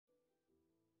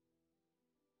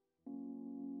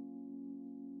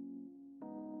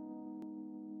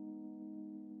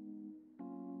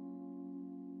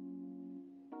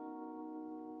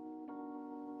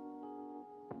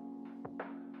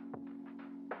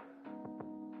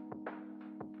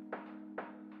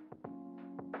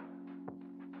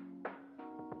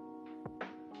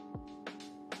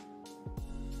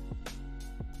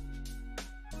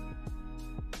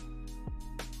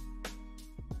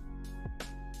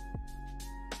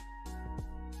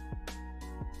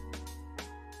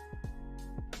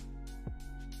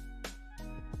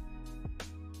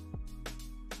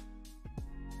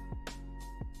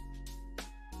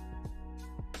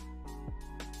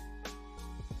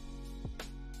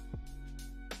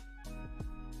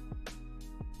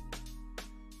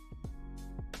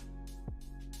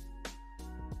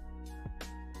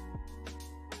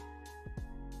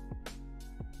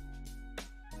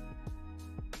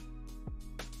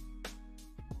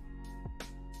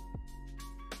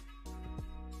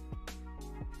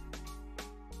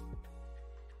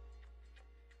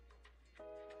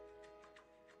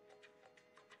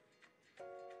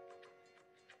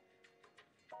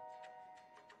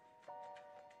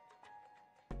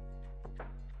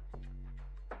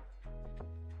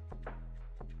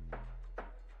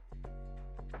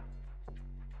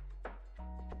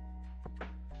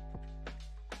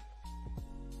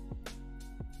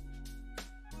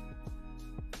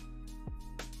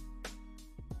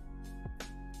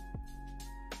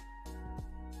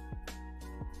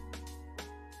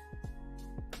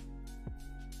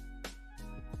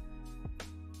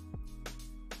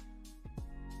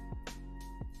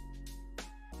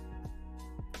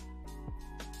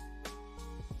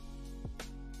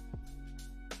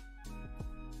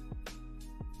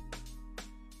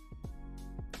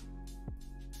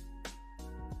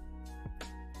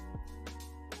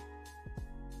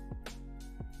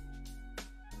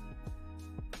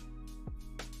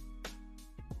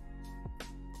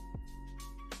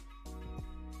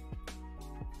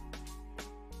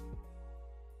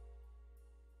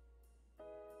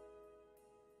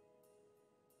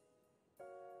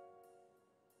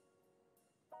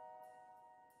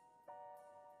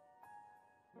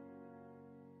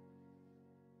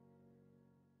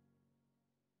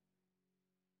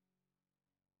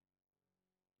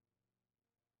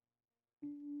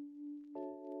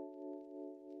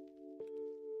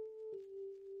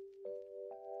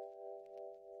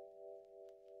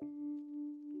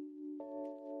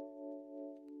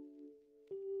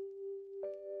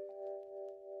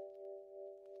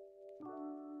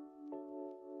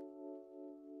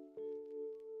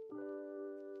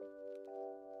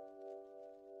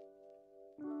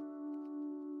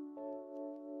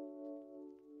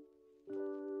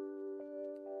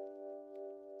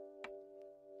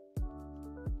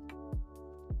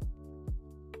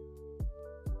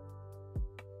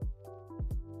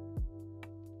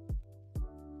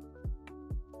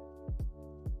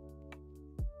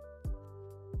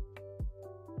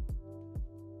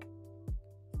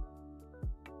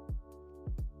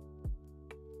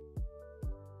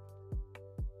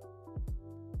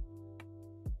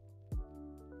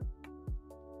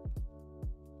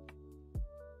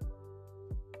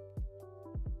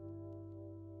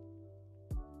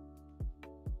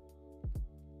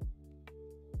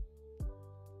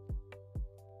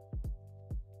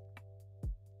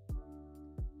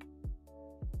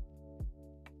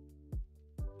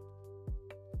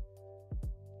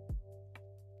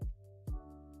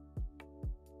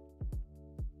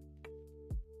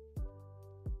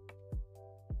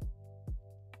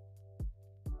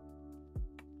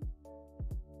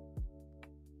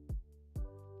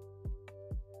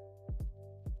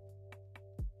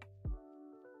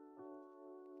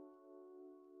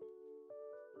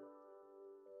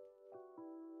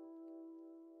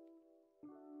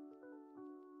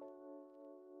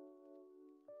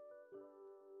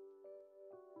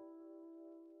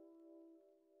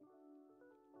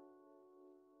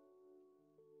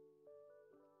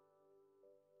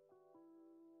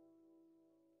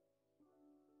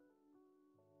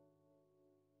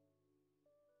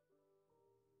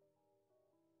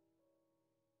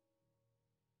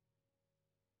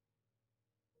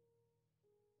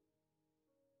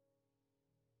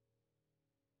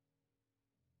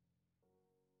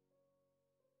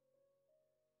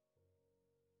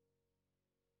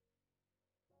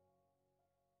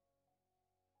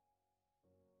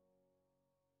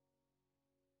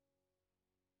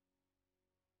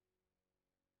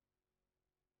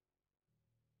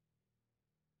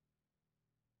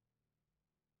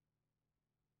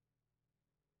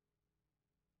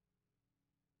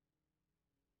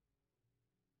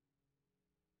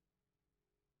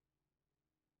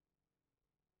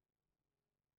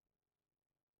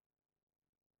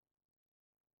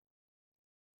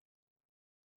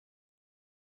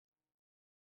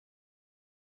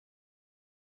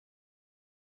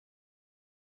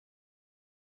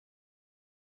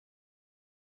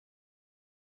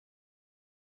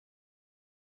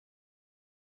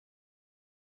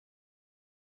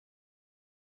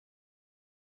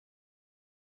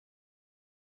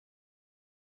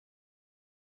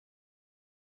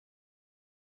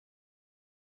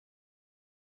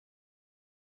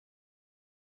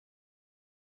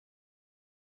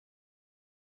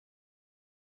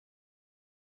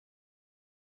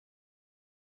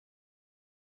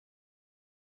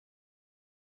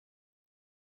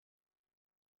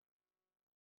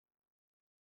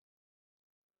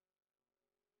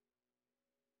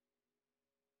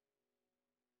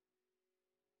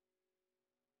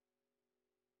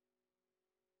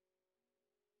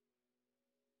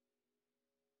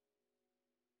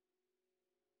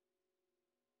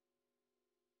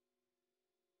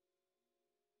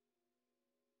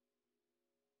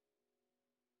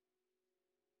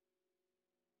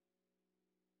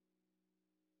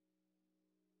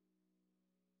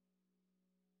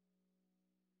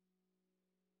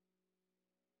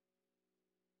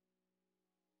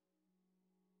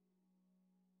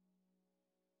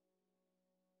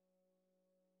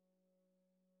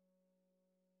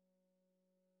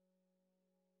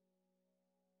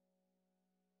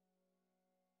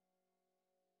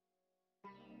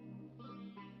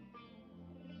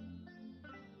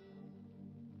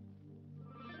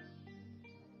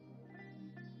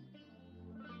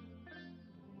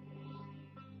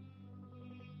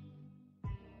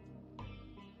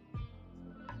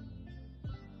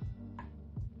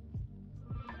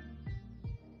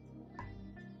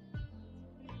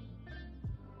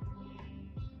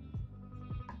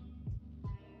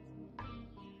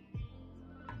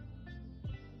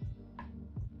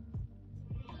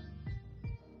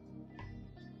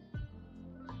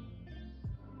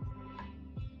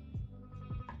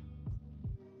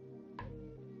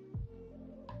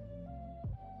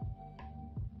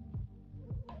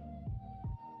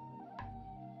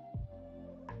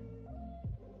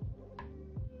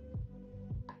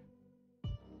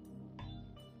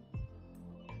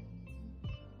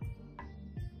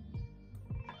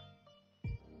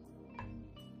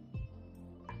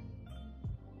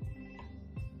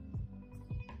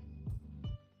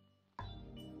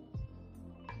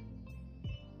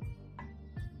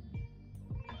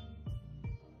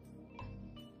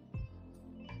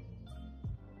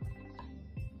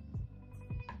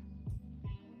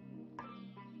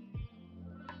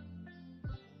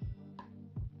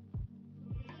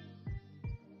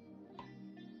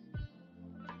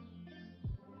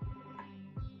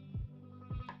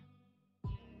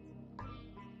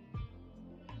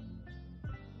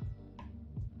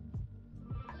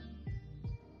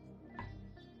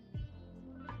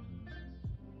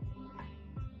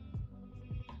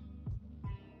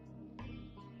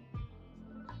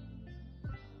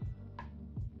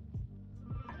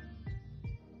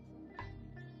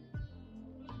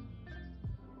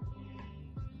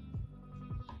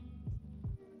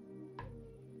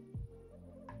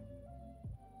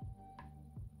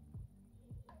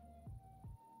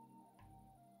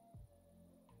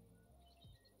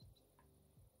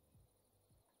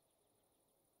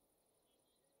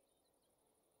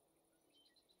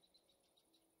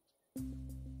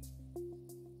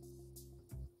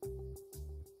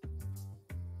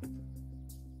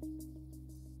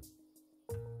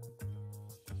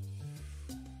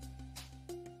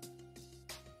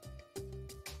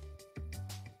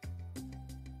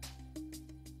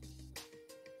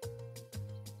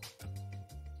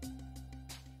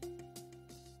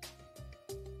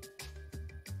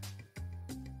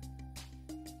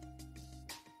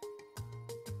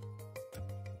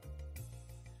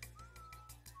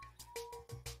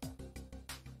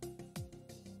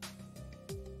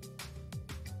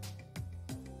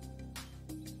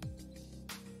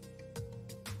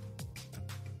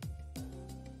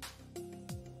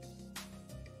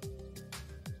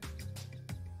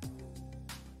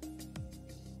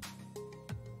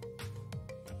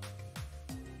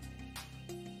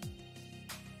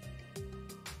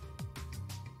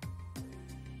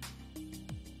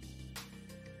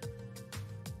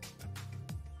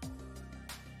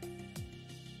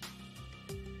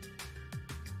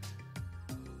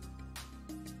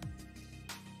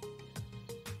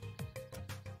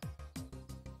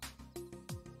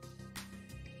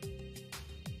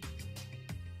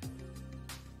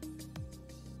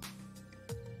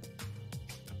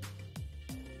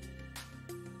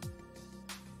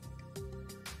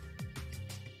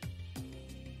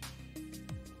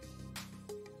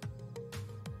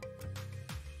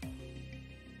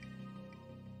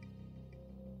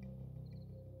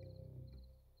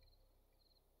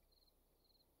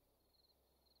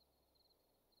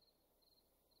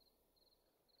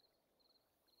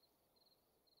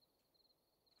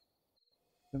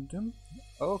Dum dum.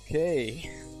 Okay.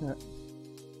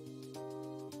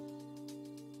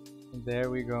 There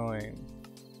we going.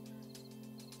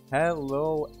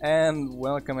 Hello and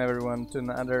welcome everyone to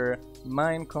another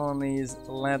Minecolonies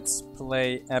Let's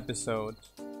Play episode.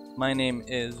 My name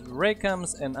is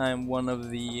Raycoms and I'm one of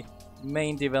the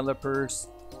main developers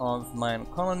of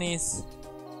Minecolonies,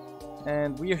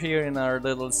 and we're here in our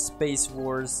little Space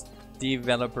Wars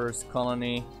developers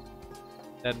colony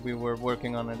that we were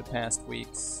working on in the past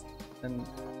weeks. And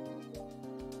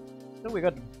so we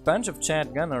got a bunch of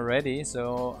chat gone already,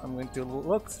 so I'm going to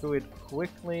look through it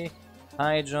quickly.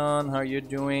 Hi John, how are you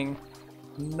doing?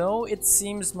 No, it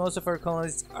seems most of our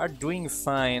colonies are doing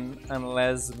fine,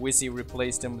 unless Wizzy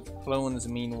replaced them with clones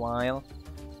meanwhile.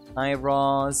 Hi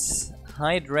Ross,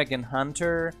 hi Dragon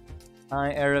Hunter,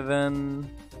 hi Erevan,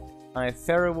 hi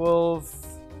Ferrowolf,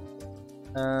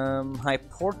 hi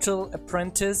Portal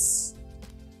Apprentice.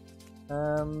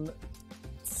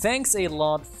 Thanks a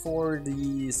lot for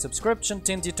the subscription,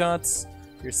 Tinty Tots.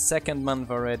 Your second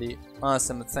month already.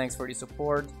 Awesome, thanks for the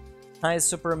support. Hi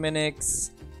Super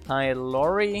Minix. Hi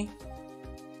Lori.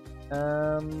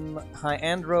 Hi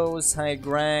Andros. Hi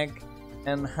Greg.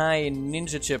 And hi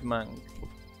Ninja Chipmunk.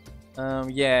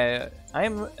 Yeah,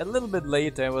 I'm a little bit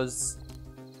late. I was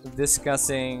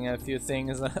discussing a few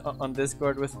things on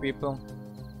Discord with people.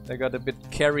 I got a bit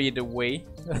carried away.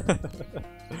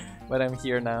 But I'm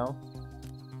here now.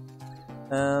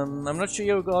 I'm not sure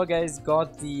you all guys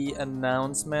got the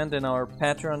announcement in our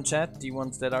Patreon chat, the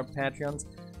ones that are Patreons.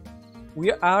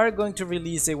 We are going to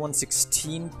release a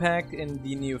 116 pack in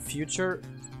the near future.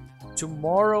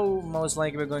 Tomorrow, most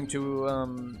likely, we're going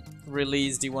to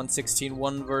release the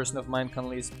 116.1 version of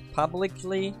Minecolonies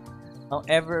publicly.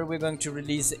 However, we're going to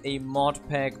release a mod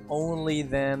pack only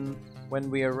then when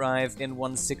we arrive in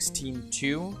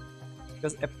 116.2.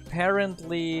 Because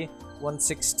apparently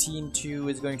 116.2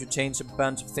 is going to change a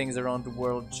bunch of things around the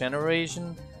world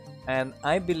generation, and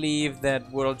I believe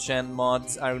that world gen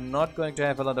mods are not going to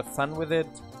have a lot of fun with it,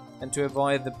 and to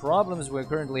avoid the problems we're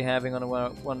currently having on a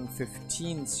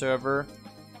 115 server,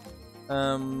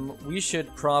 we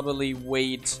should probably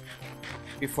wait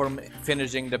before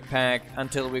finishing the pack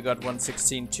until we got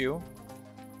 116.2.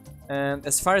 And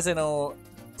as far as I know,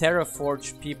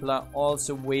 Terraforge people are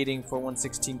also waiting for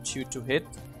 116.2 to hit,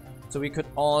 so we could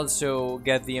also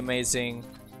get the amazing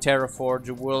Terraforge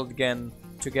World Gen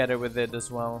together with it as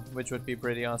well, which would be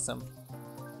pretty awesome.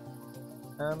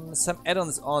 Some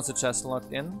add-ons also just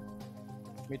logged in.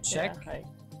 Let me check. Yeah, hi.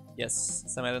 Yes,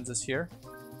 some add-ons is here.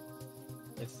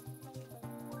 Yes.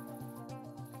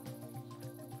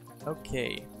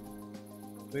 Okay.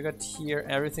 We got here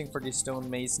everything for the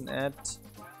stonemason at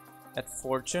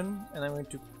Fortune, and I'm going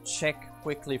to check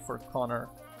quickly for Connor.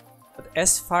 But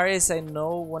as far as I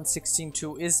know,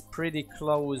 116.2 is pretty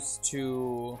close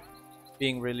to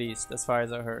being released, as far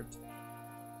as I heard.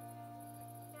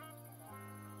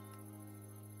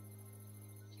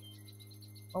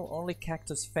 Oh, only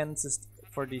cactus fences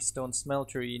for the stone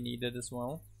smelter you needed as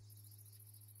well.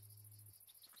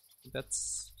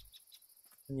 That's...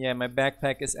 yeah, my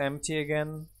backpack is empty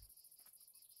again.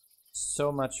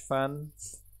 So much fun.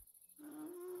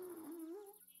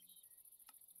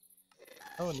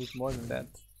 Oh, I need more than that.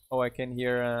 Oh, I can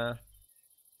hear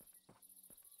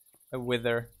a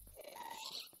wither.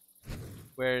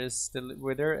 Where is the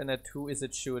wither, and at who is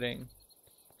it shooting?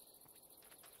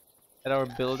 At our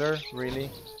builder? Really?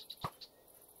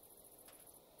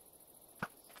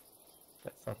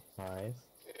 That's not nice.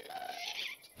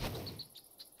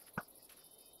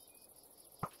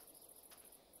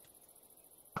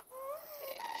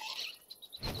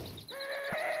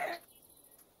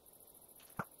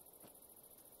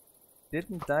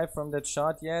 Didn't die from that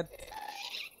shot yet.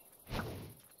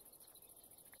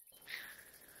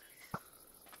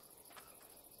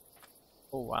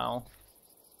 Oh wow.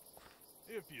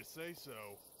 If you say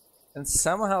so. And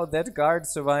somehow that guard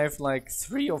survived like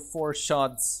 3 or 4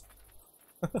 shots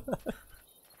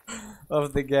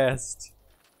of the guest.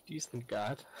 Decent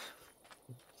guard.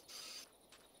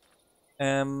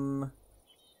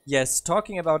 Yes,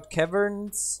 talking about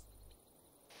caverns,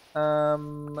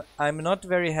 I'm not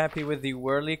very happy with the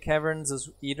whirly caverns as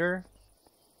either.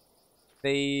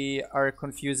 They are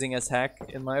confusing as heck,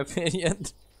 in my opinion.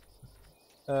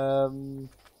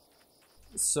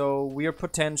 So we're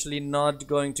potentially not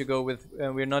going to go with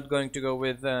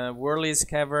Whirly's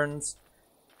caverns.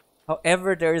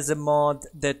 However, there is a mod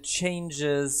that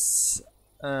changes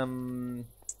the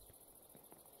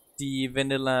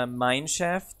vanilla mine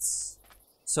shafts,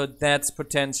 so that's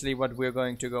potentially what we're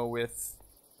going to go with.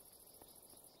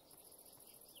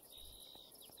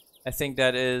 I think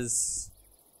that is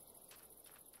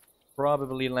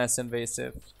probably less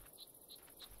invasive.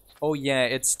 Oh yeah,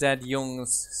 it's that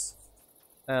Jung's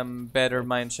better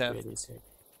mineshaft. Really sick.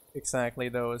 Exactly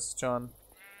those, John.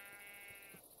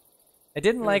 I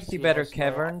didn't You like the see better how slow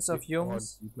caverns our of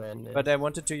Jung's, man but is. I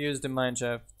wanted to use the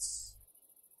mineshafts.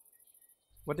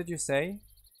 What did you say?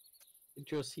 Did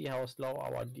you see how slow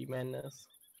our D-man is?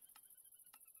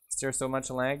 Is there so much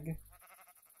lag?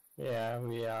 Yeah,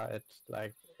 we are at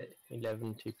like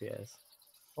 11 TPS.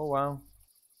 Oh wow.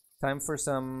 Time for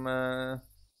some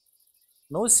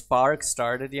no spark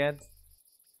started yet.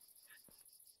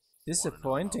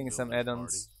 Disappointing, some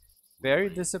add-ons. Very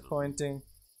disappointing.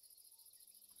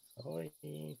 Sorry.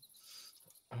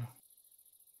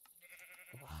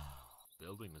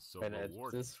 Building is so But at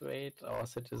rewarding. this rate, our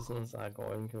citizens are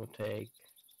going to take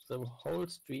the whole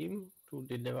stream to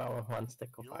deliver one stack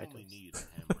of You only items. need a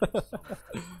hammer and some stone,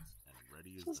 and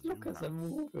ready is Just the look new at them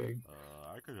house. moving.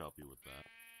 I could help you with that.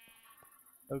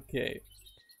 Okay.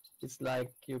 It's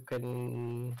like you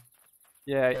can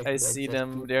Yeah, I calculate see the them.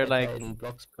 speed They're better like in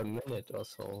blocks per minute or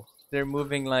so. they're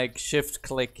moving like shift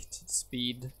clicked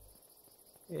speed.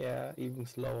 Yeah, even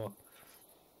slower.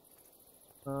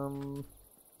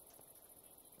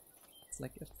 It's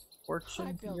like a I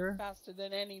fortune build here. faster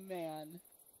than any man.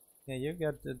 Yeah, you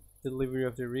got the delivery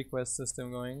of the request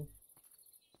system going.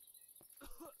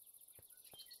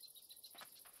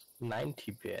 9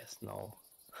 TPS now.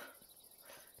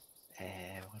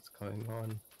 What's going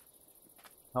on?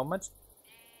 How much?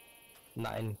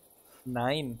 9.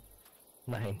 9.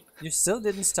 9. You still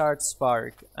didn't start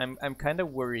Spark. I'm kind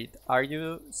of worried. Are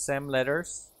you Sam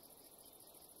Letters?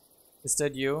 Is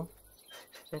that you?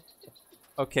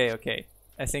 Okay, okay.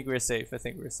 I think we're safe. I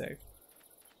think we're safe.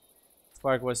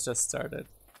 Spark was just started.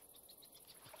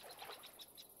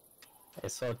 I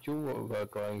thought you were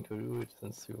going to do it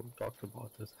since you talked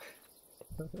about it.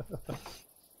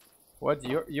 What?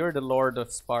 You're the Lord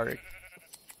of Spark.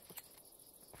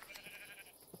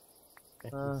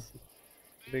 Let me see.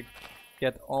 Big,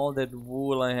 get all that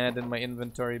wool I had in my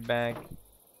inventory back.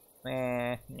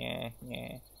 Nah, nah,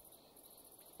 nah.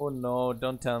 Oh no!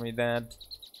 Don't tell me that.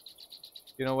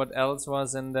 You know what else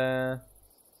was in the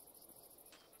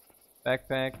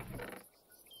backpack?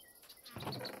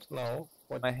 No,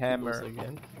 what My did you lose hammer.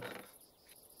 again?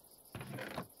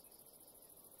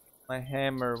 My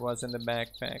hammer was in the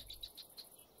backpack.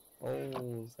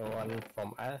 Oh, the one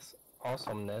from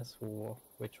Awesomeness,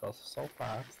 which was so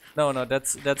fast. No, no,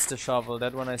 that's the shovel.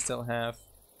 That one I still have.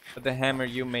 But the hammer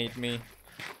you made me.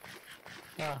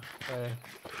 Ah,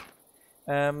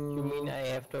 you mean I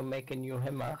have to make a new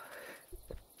hammer?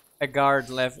 A guard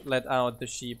let out the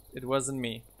sheep. It wasn't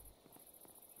me.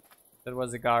 That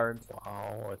was a guard.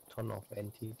 Wow, a ton of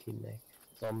entity neck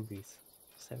zombies.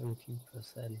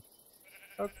 17%.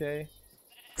 Okay.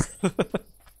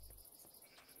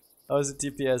 How's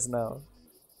the TPS now?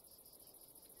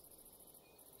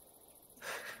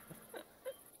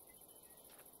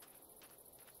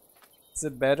 Is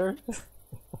it better?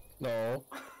 No,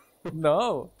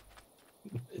 No.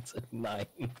 it's at 9.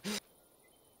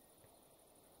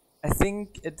 I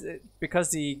think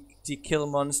because the kill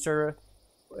monster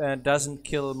doesn't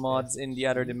kill mods in the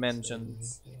other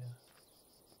dimensions. Yeah.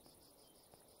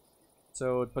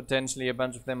 So potentially a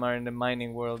bunch of them are in the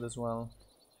mining world as well.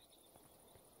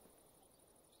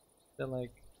 They're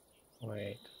like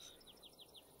Wait.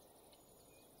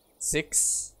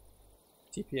 6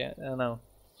 TPS. I don't know.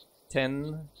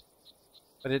 10.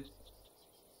 But it.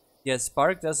 Yeah,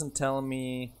 Spark doesn't tell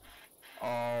me Oh,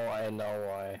 I know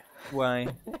why. why.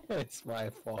 It's my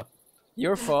fault.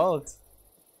 Your fault.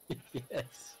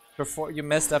 Yes. You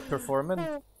messed up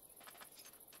performance.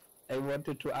 I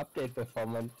wanted to update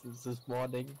performance this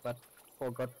morning, but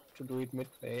forgot to do it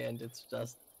midway, and it's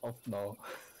just off now.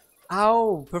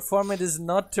 Ow! Performance is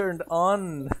not turned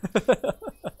on.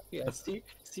 Yeah, see,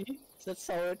 that's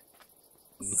how it.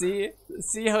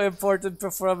 See how important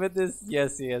performance is.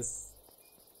 Yes, yes.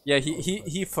 Yeah,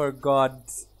 he forgot.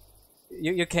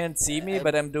 You can't see me,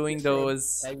 but I'm doing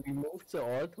those. I removed the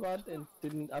old one and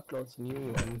didn't upload the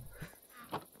new one.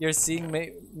 You're seeing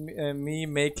me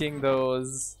making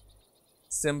those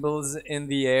symbols in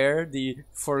the air. The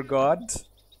forgot.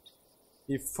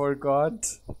 He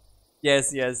forgot.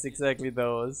 Yes, yes, exactly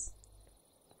those.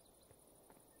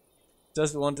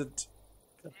 Just wanted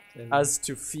us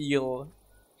to feel.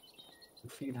 To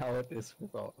feel how it is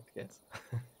without, yes.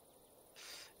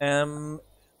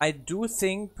 I do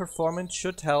think performance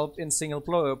should help in single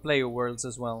player worlds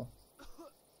as well.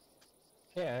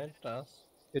 Yeah, it does.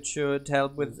 It should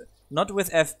help with not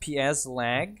with FPS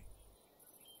lag.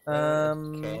 It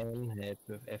can help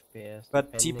with FPS,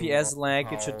 But depending TPS on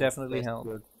lag, it should how definitely fast help.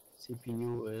 your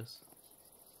CPU is.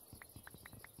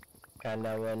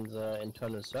 kinda when the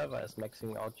internal server is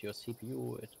maxing out your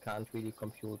CPU, it can't really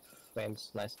compute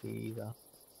frames nicely either.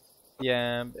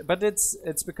 Yeah, but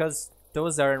it's because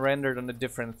those are rendered on a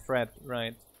different thread,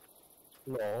 right?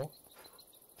 No.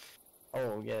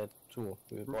 Oh yeah, true.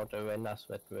 We got a render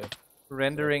thread with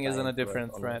Rendering is on a client world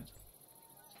different on thread.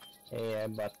 it. Yeah,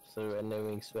 but the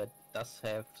rendering thread does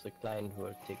have the client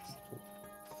world ticks too.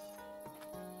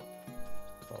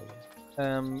 Oh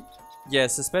yeah.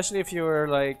 Yes, especially if you're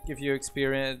like if you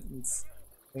experience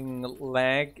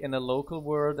lag in a local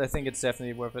world, I think it's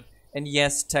definitely worth it. And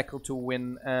yes, tackle to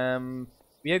win.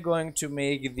 We are going to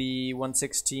make the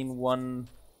 1.16.1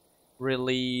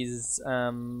 release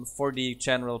for the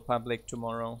general public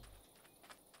tomorrow.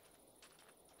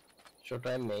 Should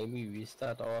I maybe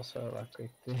restart our server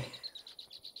quickly?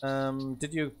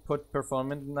 Did you put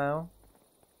performance now?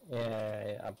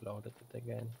 Yeah, I uploaded it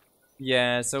again.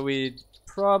 Yeah, so we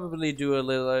probably do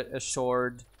a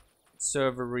short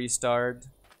server restart.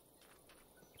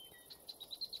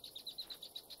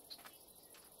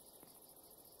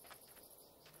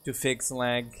 To fix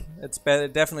lag. It's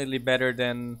definitely better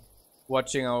than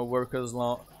watching our workers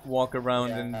walk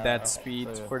around in that speed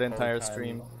for the entire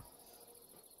stream.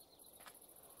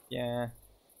 Yeah.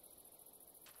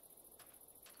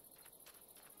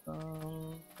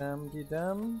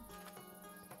 Dum-de-dum.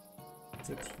 Is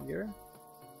it here?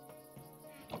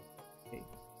 Okay.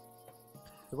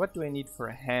 So what do I need for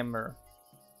a hammer?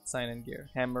 Sign in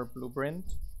gear. Hammer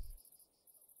blueprint.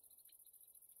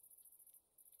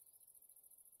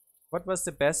 What was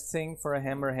the best thing for a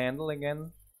hammer handle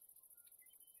again?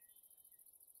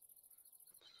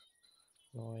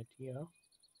 No idea.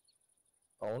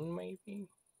 Bone maybe?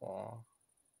 Or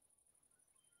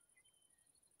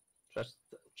just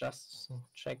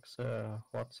check the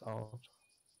what's out.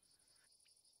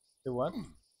 The what?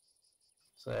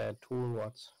 The tool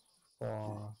what's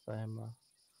for the hammer.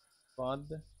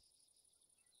 Pod.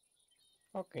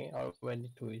 Okay, I'm ready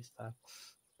to restart.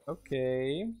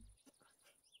 Okay.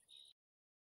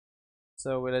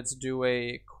 So let's do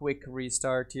a quick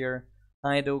restart here.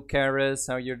 Hi Karis,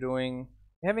 how you doing?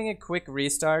 Having a quick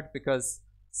restart because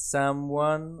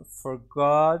someone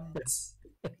forgot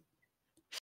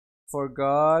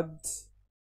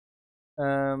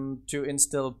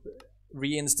to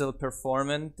reinstall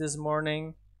performant this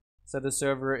morning. So the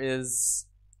server is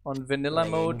on vanilla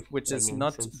mode, which is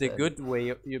not the good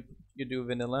way you do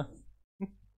vanilla.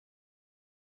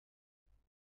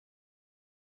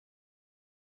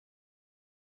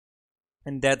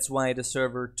 And that's why the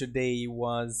server today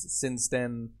was since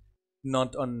then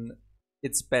not on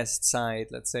its best side,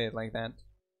 let's say it like that.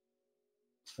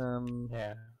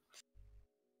 Yeah.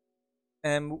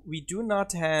 We do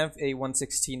not have a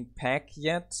 1.16 pack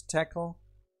yet, Tackle,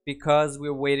 because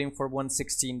we're waiting for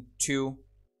 1.16.2 to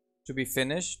be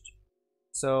finished.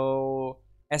 So,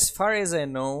 as far as I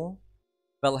know,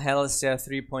 Valhalla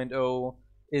 3.0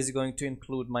 is going to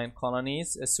include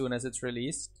Minecolonies as soon as it's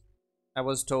released. I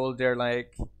was told they're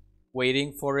like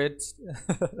waiting for it.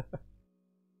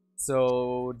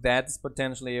 So that's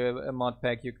potentially a mod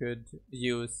pack you could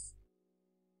use.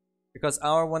 Because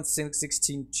our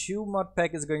 1.16.2 mod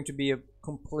pack is going to be a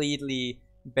completely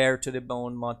bare to the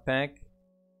bone mod pack.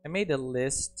 I made a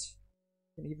list.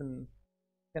 I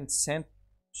can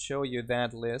show you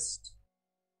that list.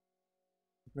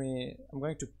 I'm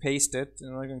going to paste it,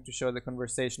 and I'm going to show the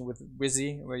conversation with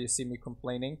Wizzy where you see me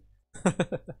complaining.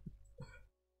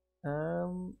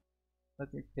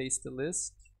 Let me paste the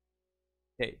list.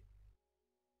 Okay,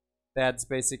 that's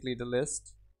basically the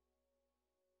list.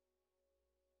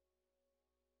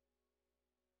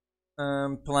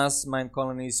 Plus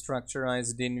Minecolonies,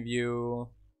 Structurized, DinView,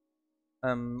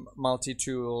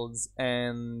 multi-tools,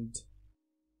 and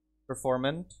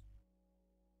performant.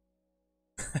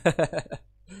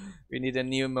 We need a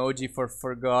new emoji for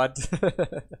forgot.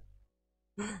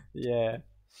 Yeah.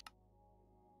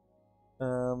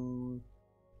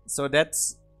 So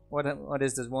that's what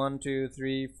is this? 1, 2,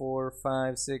 3, 4,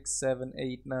 5, 6, 7,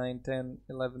 8, 9, 10,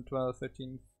 11, 12,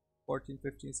 13, 14,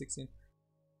 15, 16,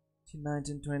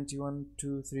 19, 20, 1,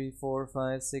 2, 3, 4,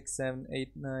 5, 6, 7,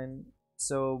 8, 9.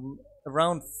 So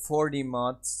around 40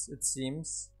 mods, it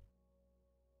seems.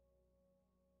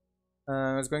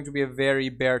 It's going to be a very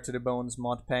bare to the bones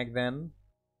mod pack then.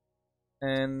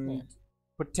 And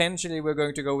potentially we're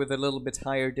going to go with a little bit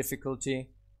higher difficulty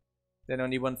than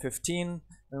only 1.15,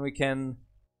 and we can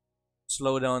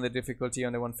slow down the difficulty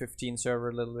on the 1.15 server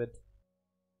a little bit.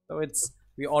 So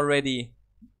we already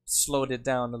slowed it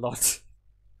down a lot.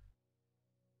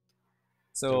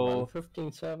 So the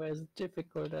 1.15 server is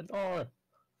difficult at all.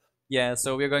 Yeah,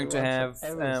 so we're going to have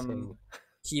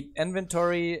keep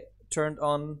inventory turned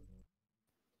on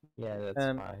Yeah,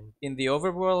 that's fine. in the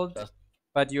overworld, Just-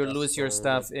 but you just lose your so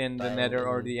stuff that in the dying nether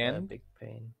or isn't the a end. big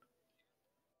pain.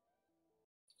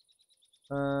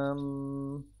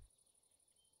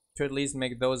 To at least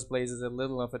make those places a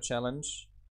little of a challenge.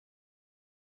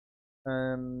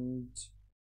 And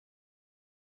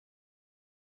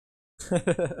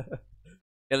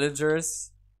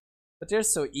villagers, but they're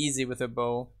so easy with a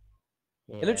bow.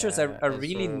 Villagers are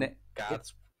really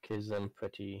guards kill them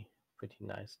pretty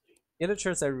nicely.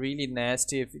 villagers are really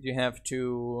nasty if you have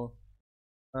to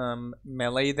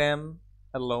melee them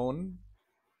alone.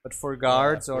 But for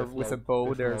guards or with a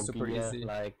bow, they're no super gear, easy.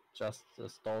 like just a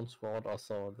stone sword or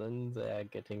so, then they are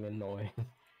getting annoying.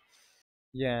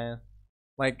 Yeah,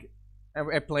 like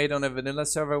I played on a vanilla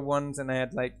server once, and I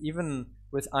had like even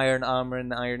with iron armor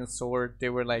and iron sword, they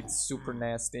were like super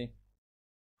nasty.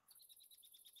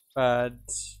 But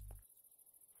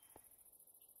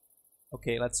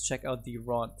okay, let's check out the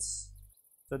rods.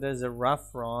 So there's a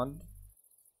rough rod.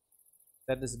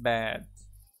 That is bad.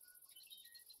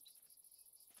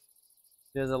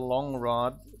 There's a long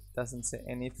rod. Doesn't say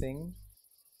anything.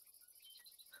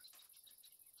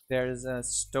 There's a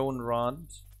stone rod.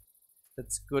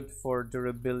 That's good for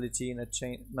durability in a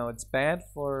chain. No, it's bad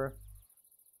for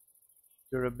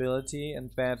durability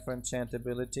and bad for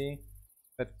enchantability,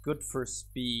 but good for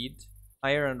speed.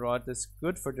 Iron rod is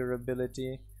good for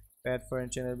durability, bad for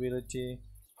enchantability.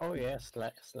 Oh yeah,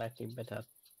 slightly better.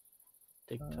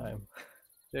 Take time.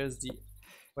 There's the.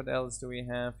 What else do we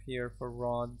have here for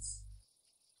rods?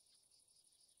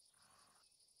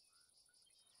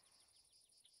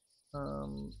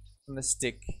 And the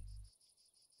stick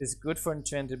is good for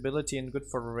enchantability and good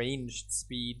for ranged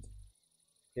speed.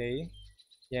 Okay.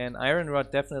 Yeah, an iron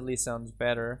rod definitely sounds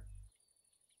better.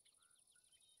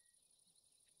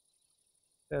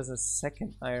 There's a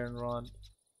second iron rod.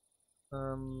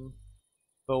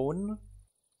 Bone.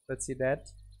 Let's see that.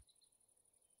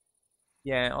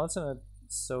 Yeah, also not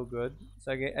so good.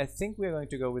 So I think we're going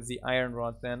to go with the iron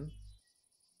rod then.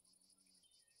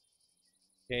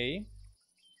 Okay.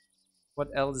 What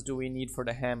else do we need for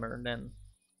the hammer then?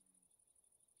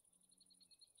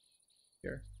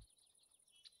 Here.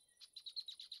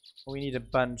 We need a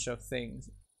bunch of things.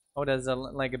 Oh, there's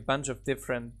like a bunch of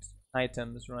different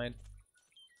items, right?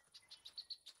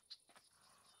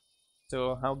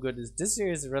 So how good is this?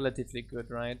 Here is relatively good,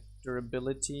 right?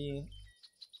 Durability.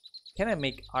 Can I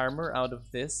make armor out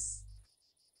of this?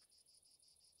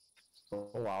 Oh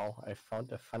wow, I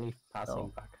found a funny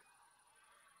passing bug.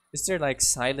 Is there like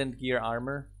silent gear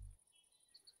armor?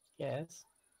 Yes.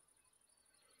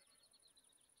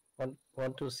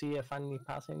 Want to see a funny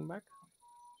passing bug?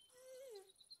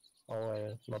 Oh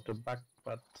well, not a bug,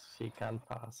 but he can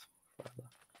pass further.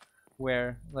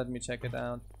 Where? Let me check it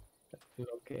out.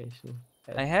 Location.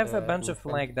 I have a bunch of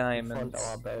black diamonds. In front of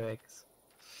our barracks.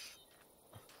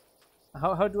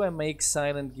 How do I make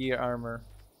silent gear armor?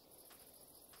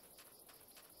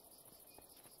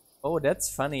 Oh, that's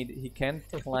funny. He can't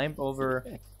climb over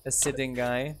a sitting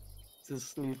guy. It's a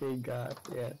sleeping guard,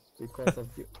 yeah, because of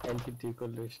the entity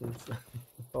collisions.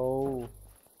 Oh.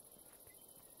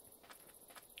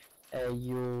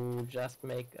 You just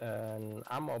make an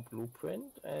armor blueprint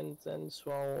and then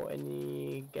throw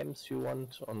any gems you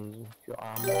want on your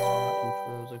armor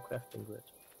into the crafting grid.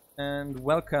 And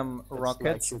welcome, That's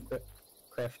rockets. like you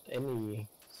craft any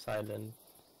silent.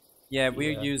 Yeah,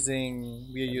 we're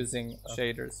using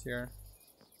shaders here.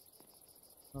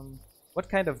 What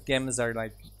kind of gems are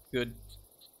like good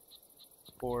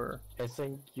for? I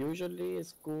think usually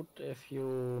it's good if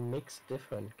you mix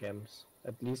different gems.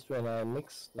 At least when I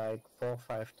mix like 4 or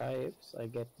 5 types, I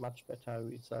get much better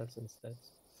results instead.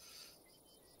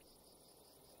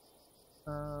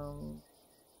 I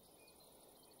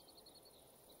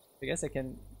guess I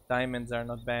can. Diamonds are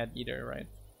not bad either, right?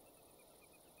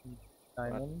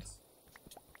 Diamonds.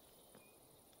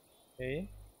 Okay.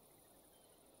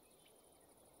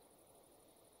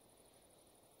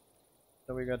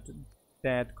 So we got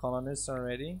dead colonists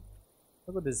already.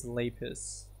 Look at this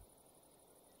lapis.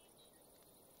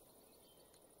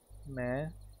 Meh.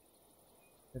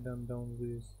 I don't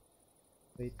lose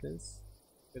lapis.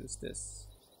 What is this?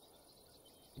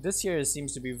 This here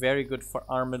seems to be very good for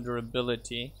armor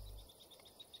durability.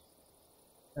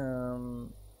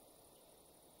 And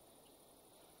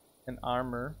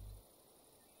armor.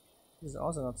 This is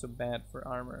also not so bad for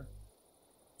armor.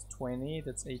 It's 20,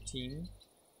 that's 18.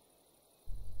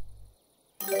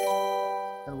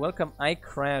 And welcome I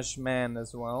Crash Man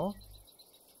as well.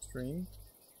 Stream.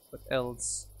 What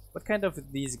else? What kind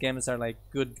of these games are like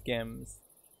good games?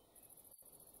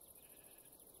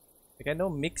 Like I know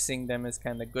mixing them is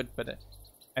kinda good, but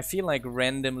I feel like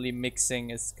randomly mixing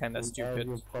is kind of stupid.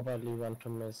 You probably want to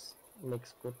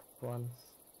mix good ones.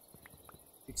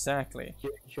 Exactly.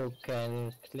 You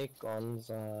can click on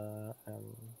the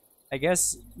I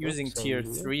guess using Oops, tier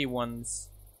sorry. 3 ones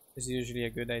is usually a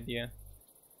good idea.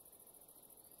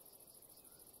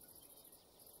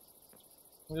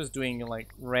 I'm just doing like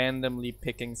randomly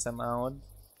picking some out.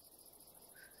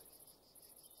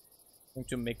 I'm going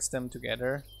to mix them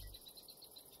together.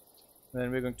 And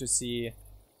then we're going to see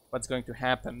what's going to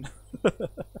happen.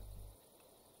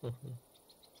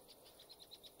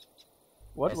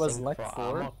 What I was think luck for for?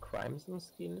 armor, Crimson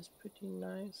Steel is pretty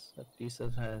nice. At least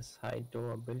it has high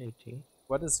durability.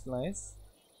 What is nice?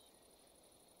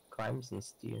 Crimson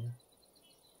Steel.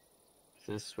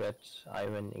 This red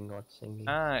iron ingot thingy.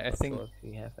 Ah, I Not think sure if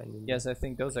we have any. yes, I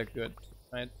think those are good,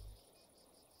 right?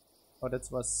 Oh,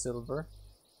 that was silver.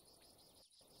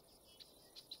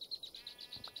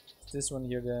 This one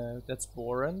here, that's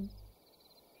boron.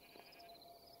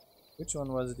 Which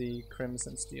one was the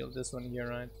crimson steel? This one here,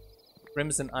 right?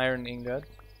 Crimson iron ingot.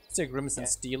 Let's take crimson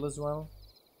steel as well.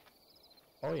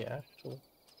 Oh yeah, true.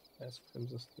 There's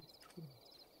Crimson Steel too.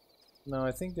 No,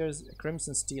 I think there's a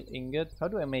crimson steel ingot. How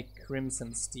do I make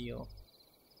crimson steel?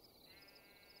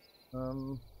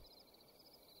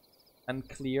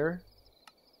 Unclear.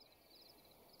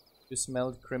 You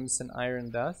smelled crimson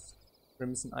iron dust.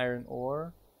 Crimson iron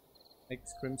ore.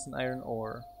 Makes crimson iron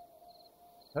ore.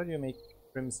 How do you make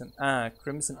crimson? Ah,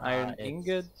 crimson iron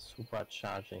ingot.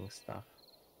 Supercharging stuff.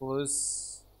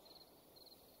 Plus.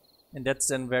 And that's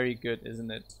then very good,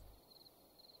 isn't it?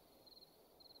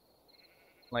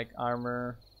 Like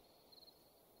armor.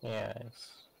 Yeah,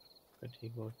 it's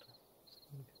pretty good.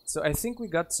 So I think we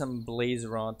got some blaze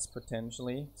rods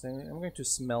potentially. So I'm going to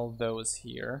smell those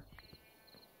here.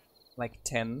 Like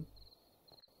 10.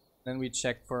 Then we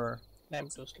check for Time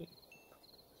to sleep.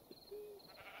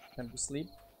 time to sleep.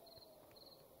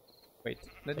 Wait,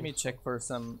 let me check for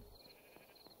some.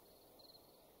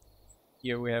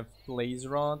 Here we have blaze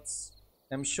rods.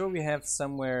 I'm sure we have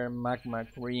somewhere magma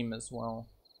cream as well.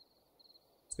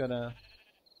 Just gotta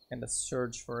kind of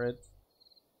search for it.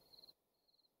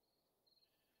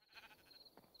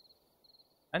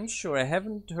 Unsure, I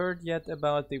haven't heard yet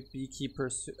about the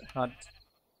beekeeper's hut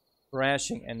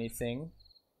crashing anything.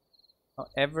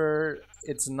 However,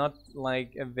 it's not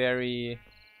like a very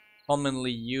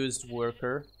commonly used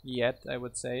worker yet, I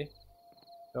would say.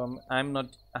 So I'm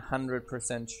not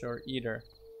 100% sure either.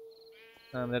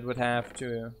 That would have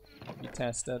to be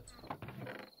tested.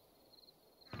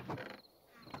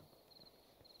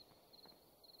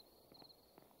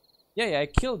 Yeah, I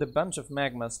killed a bunch of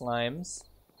magma slimes.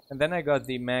 And then I got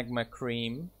the magma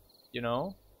cream, you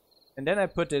know. And then I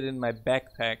put it in my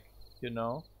backpack, you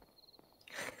know.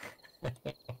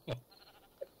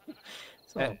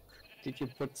 So, did you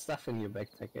put stuff in your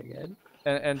backpack again?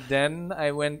 And then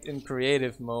I went in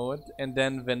creative mode, and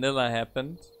then vanilla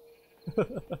happened.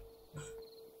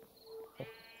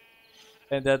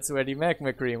 And that's where the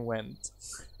magma cream went.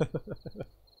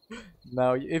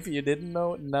 Now, if you didn't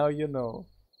know, now you know.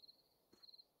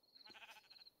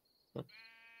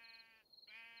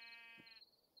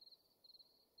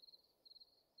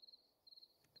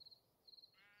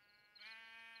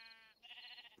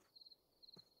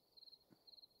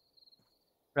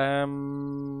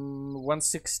 Um,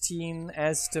 116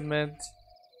 estimate.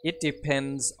 It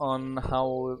depends on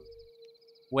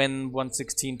when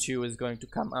 116.2 is going to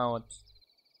come out.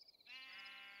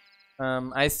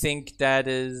 I think that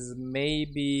is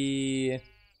maybe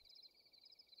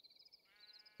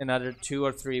another 2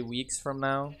 or 3 weeks from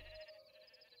now.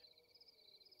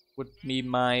 Would be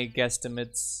my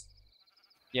guesstimates.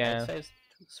 Yeah. I'd say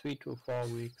 3 to 4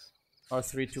 weeks. Or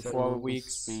 3 to So 4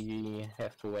 weeks. We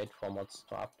have to wait for mods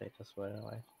to update as well,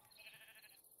 right?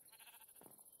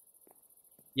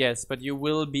 Yes, but you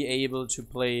will be able to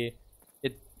play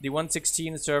it. The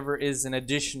 116 server is an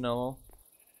additional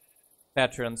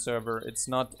Patreon server. It's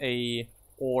not a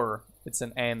or, it's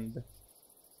an and.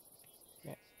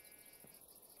 Yeah.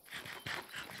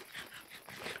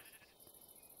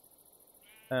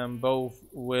 Both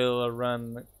will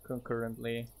run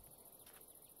concurrently.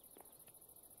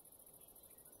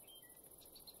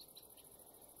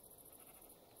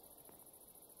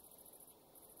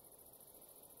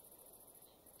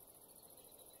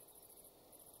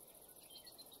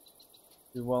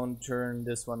 We won't turn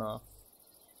this one off.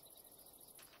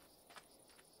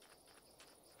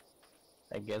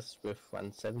 I guess with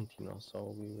 117 or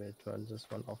so, we will turn this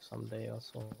one off someday or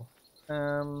so.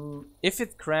 If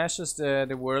it crashes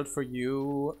the world for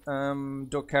you,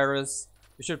 Docarus,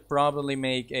 you should probably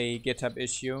make a GitHub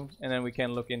issue, and then we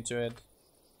can look into it.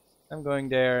 I'm going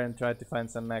there and try to find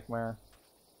some magma.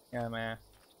 Yeah, man.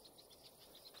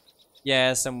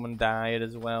 Yeah, someone died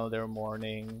as well. They're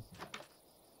mourning.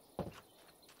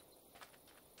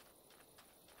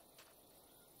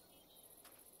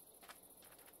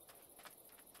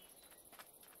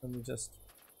 Let me just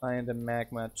find a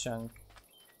magma chunk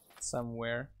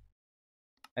somewhere.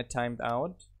 I timed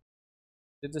out.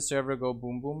 Did the server go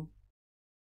boom boom?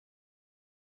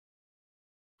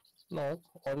 No,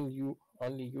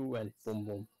 only you went boom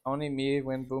boom. Only me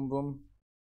went boom boom.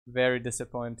 Very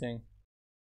disappointing.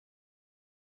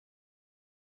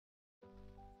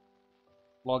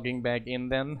 Logging back in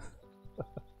then.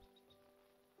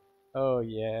 Oh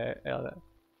yeah.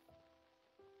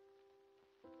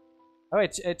 Oh, I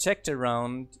checked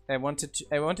around. I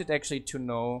wanted actually to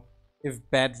know if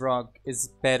Bedrock is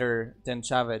better than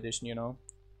Java Edition, you know?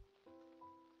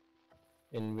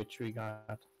 In which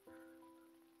regard?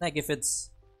 Like if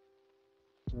it's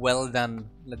well done,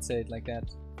 let's say it like that.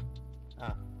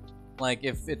 Ah. Like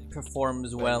if it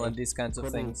performs well and these kinds of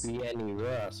things. Couldn't be any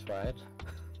worse, right?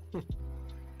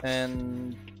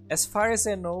 And as far as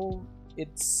I know,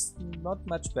 it's not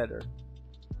much better.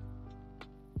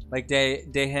 Like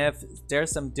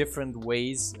there's some different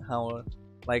ways how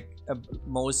like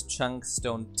most chunks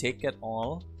don't tick at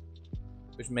all,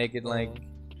 which make it like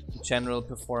in general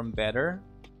perform better.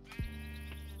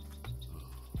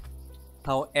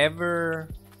 However,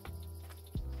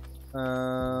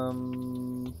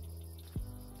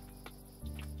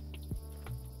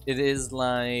 it is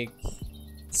like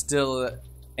still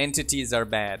entities are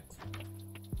bad.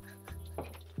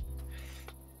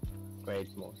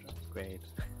 Great, Mojo. Great.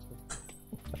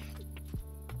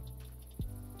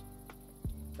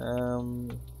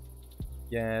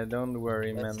 Yeah, don't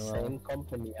worry, That's Manuel. the same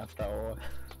company after all.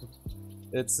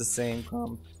 It's the same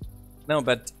comp. No,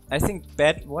 but I think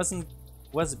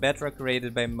was Bedrock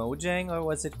created by Mojang or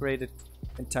was it created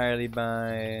entirely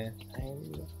by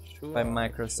I'm not sure.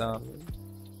 Microsoft? Actually.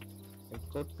 It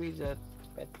could be that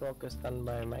Bedrock is done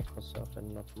by Microsoft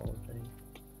and not Mojang.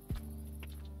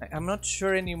 I'm not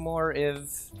sure anymore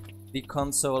if the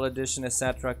console edition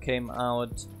etc. came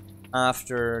out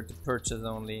after the purchase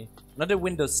only. Not the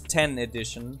Windows 10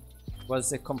 edition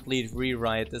was a complete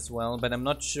rewrite as well, but I'm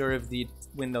not sure if the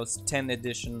Windows 10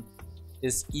 edition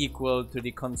is equal to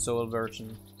the console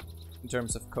version in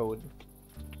terms of code.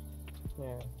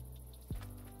 Yeah.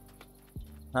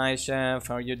 Hi Chef,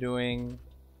 how are you doing?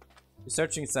 We're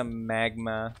searching some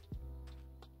magma.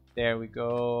 There we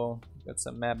go. Got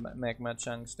some magma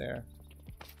chunks there.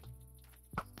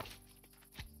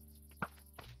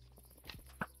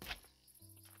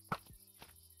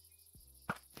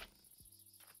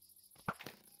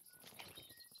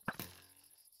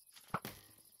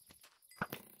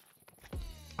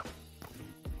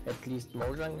 At least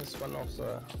Mojang is one of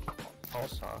the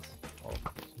authors of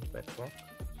Bedrock.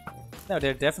 No,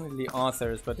 they're definitely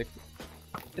authors, but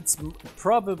it's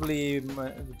probably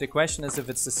the question is if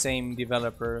it's the same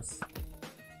developers.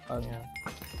 Yeah.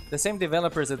 The same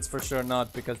developers, it's for sure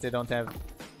not, because they don't have.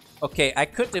 Okay, I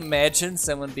could imagine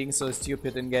someone being so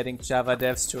stupid and getting Java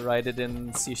devs to write it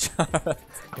in C#.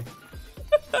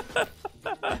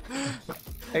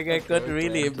 Like I could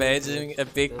really imagine a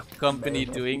big company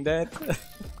doing that.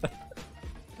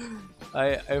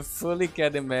 I fully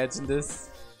can imagine this.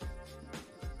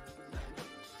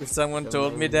 If someone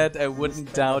told me that, I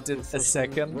wouldn't doubt it a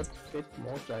second. Would fit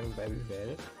Mojang very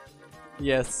well.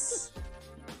 Yes.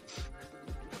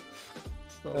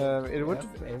 So, It would.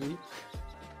 maybe.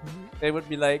 They would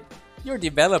be like, "You're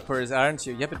developers, aren't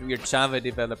you?" Yeah, but we're Java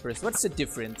developers. What's the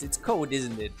difference? It's code,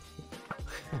 isn't it?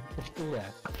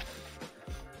 Yeah.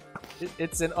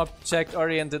 It's an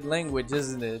object-oriented language,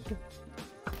 isn't it?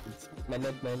 It's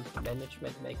management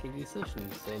making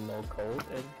decisions. They know code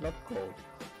and not code.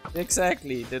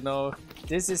 Exactly. They know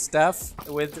this is stuff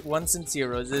with ones and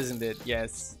zeros, isn't it?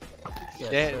 Yes.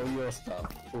 Yeah, show your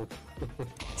stuff.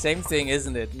 Same thing,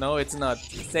 isn't it? No, it's not.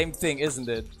 Same thing, isn't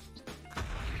it?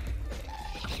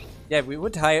 Yeah, we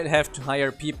would have to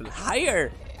hire people.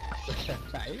 Hire!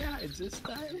 Yeah, it's this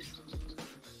time.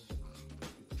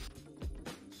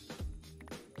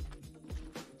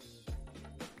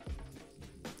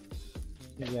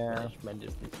 Yeah.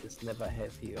 Management is never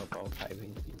happy about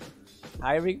hiring people.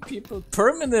 Hiring people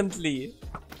permanently.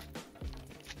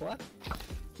 What?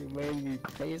 You mainly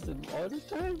pay them all the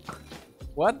time?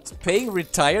 What? Paying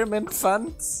retirement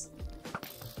funds?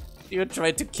 You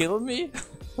try to kill me?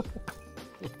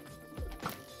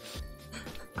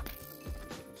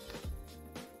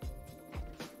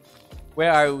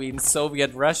 Where are we? In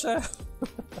Soviet Russia?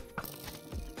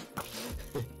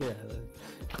 Yeah,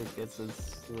 I guess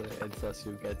it's the answers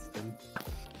you get then.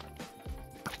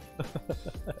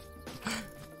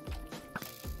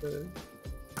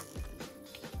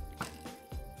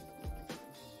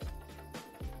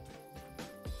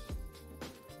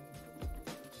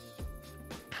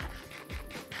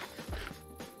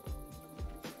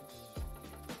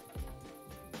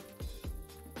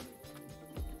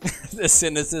 The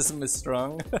cynicism is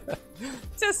strong.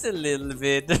 Just a little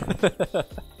bit.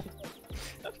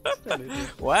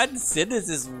 What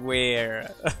cynicism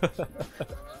where?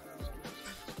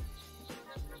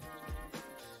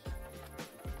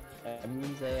 I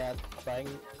mean, they are trying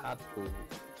hard to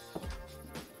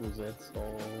do that,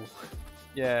 so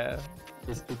Yeah.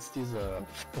 it's deserved.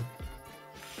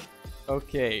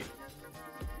 Okay.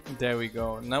 There we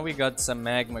go. Now we got some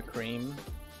magma cream.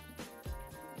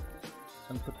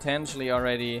 And potentially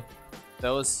already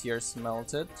those here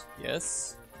smelted.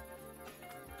 Yes.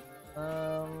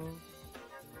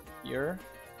 Here.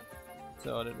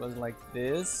 So it was like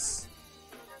this.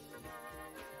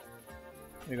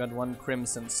 We got one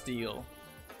crimson steel.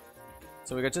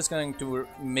 So we're just going to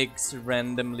mix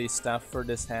randomly stuff for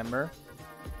this hammer.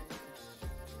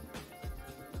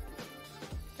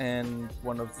 And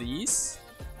one of these.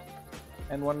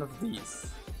 And one of these.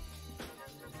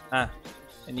 Ah,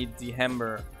 I need the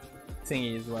hammer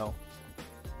thingy as well.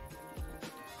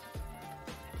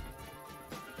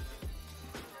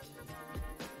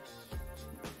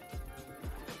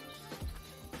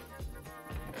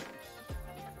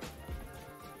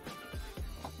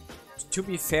 To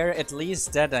be fair, at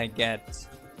least that I get,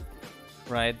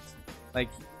 right? Like,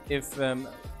 if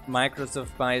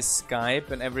Microsoft buys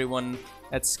Skype and everyone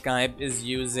at Skype is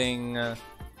using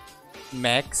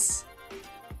Macs,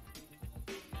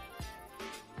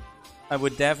 I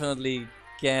would definitely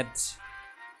get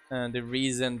the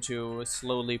reason to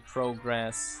slowly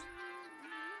progress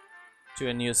to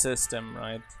a new system,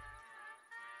 right?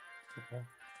 Okay.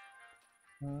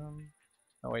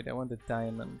 Oh wait, I want a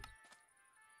diamond.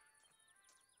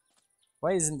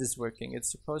 Why isn't this working?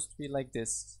 It's supposed to be like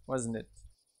this, wasn't it?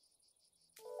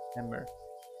 Hammer.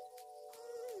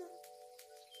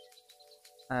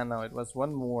 Ah no, it was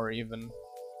one more even.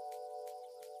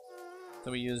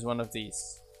 So we use one of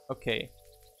these. Okay.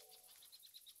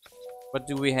 What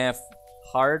do we have?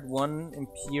 Hard 1,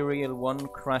 Imperial 1,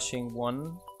 Crushing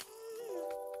 1.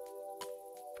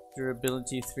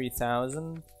 Durability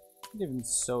 3000. Not even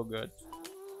so good.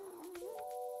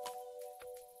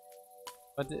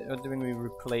 What do when we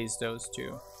replace those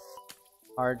two?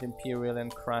 Hard, Imperial,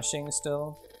 and Crushing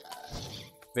still.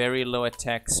 Very low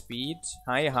attack speed.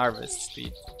 High harvest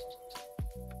speed.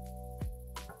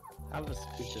 Harvest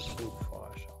speed is good for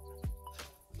a shop.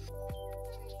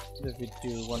 What if we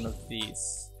do one of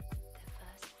these?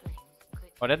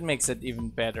 Oh, that makes it even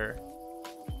better.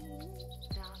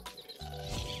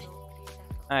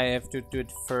 I have to do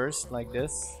it first, like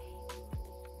this.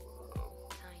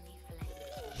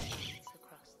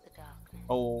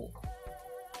 Oh.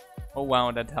 Oh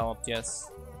wow, that helped, yes.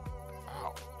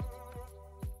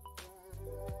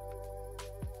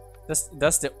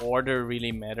 Does the order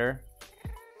really matter?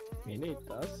 Maybe it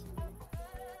does.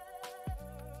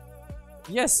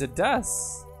 Yes, it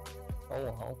does. Oh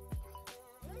wow.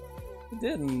 I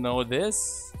didn't know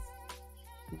this.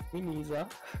 Me neither.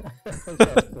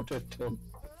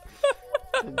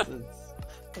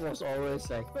 It was always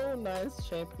like, oh nice,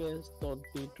 champions don't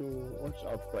need to watch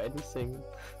out for anything.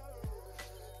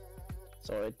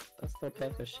 So it does not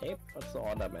have a shape, but the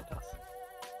order matters.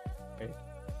 Okay.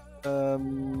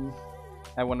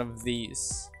 I have one of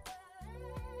these.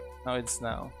 How it's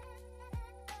now.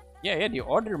 Yeah, the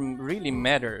order really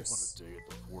matters. What a day at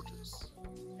the Fortress.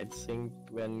 I think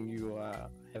when you are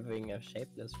having a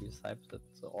shapeless recipe, that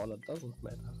the order doesn't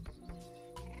matter.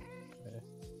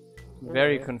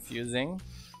 Very Okay. confusing.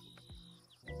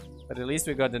 But at least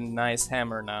we got a nice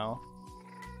hammer now.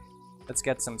 Let's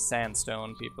get some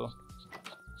sandstone, people.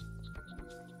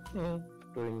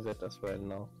 Doing that as well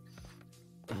now.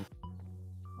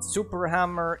 Super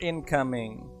hammer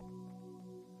incoming.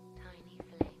 Tiny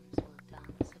flames will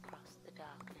dance across the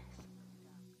darkness.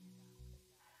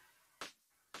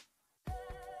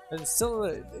 It's still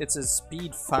it's a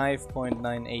speed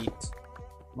 5.98.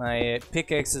 My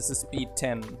pickaxe is a speed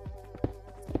 10.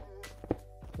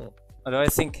 Although I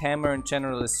think hammer in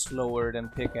general is slower than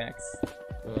pickaxe.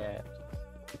 Yeah.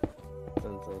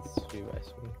 Then that's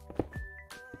 3x3.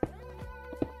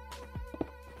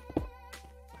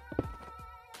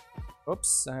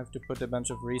 Oops, I have to put a bunch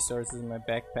of resources in my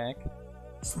backpack.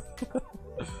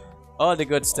 All the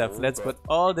good stuff. Let's put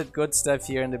all the good stuff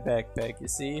here in the backpack, you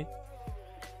see?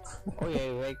 Oh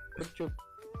yeah, wait, could you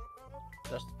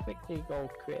just quickly go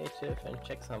creative and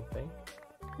check something?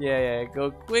 Yeah,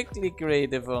 go quickly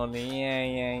creative only.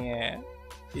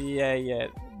 Yeah.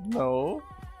 No.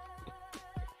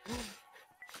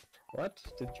 What?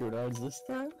 Did you learn this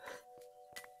time?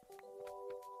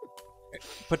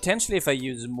 Potentially if I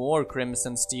use more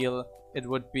Crimson Steel, it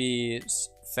would be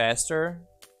faster,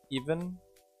 even.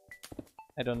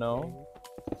 I don't know.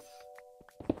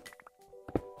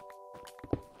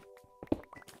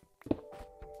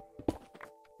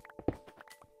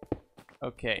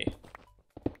 Okay.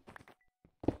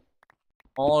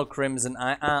 All crimson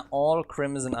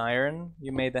iron.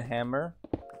 You made a hammer.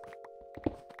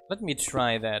 Let me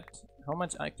try that. How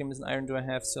much crimson iron do I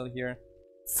have still here?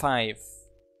 5.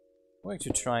 I'm going to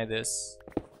try this.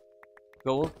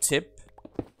 Gold tip.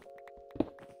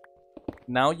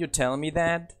 Now you tell me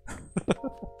that?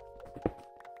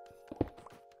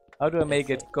 How do I make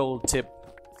it gold tip?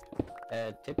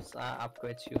 Tips are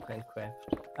upgrades you can craft.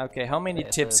 Okay, how many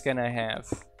tips can I have?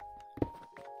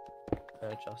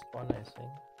 Just one, I think.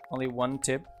 Only one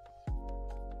tip?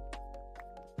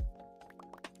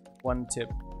 One tip.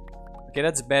 Okay,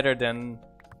 that's better than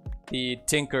the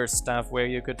Tinker stuff where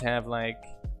you could have like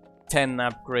 10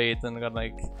 upgrades and got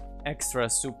like extra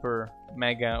super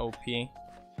mega OP.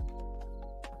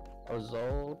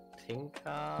 Although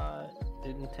Tinker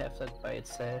didn't have that by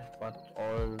itself, but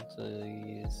all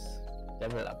these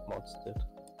level up mods did.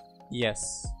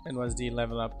 Yes, it was the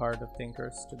level up part of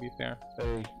Tinkers, to be fair.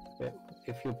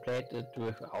 If you played it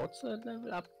without the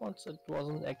level up mods, it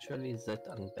wasn't actually that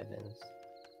unbalanced.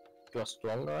 It was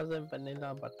stronger than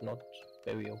vanilla, but not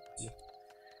very OP.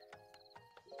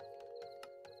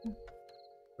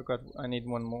 Forgot I need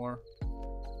one more.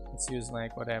 Let's use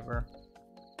like whatever.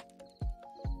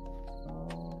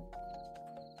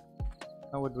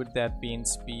 How would that be in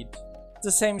speed? It's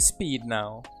the same speed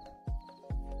now.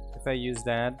 If I use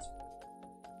that.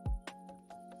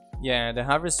 Yeah, the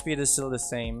harvest speed is still the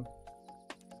same.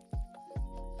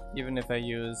 Even if I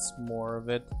use more of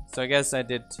it. So I guess I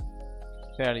did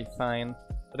fairly fine.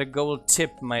 But a gold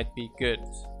tip might be good.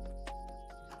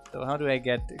 So how do I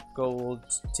get a gold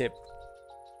tip?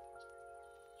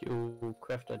 You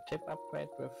craft a tip upgrade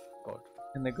with gold.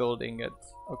 And the gold ingot.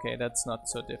 Okay, that's not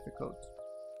so difficult.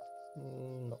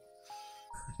 No.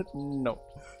 No.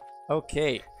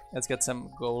 Okay, let's get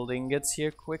some gold ingots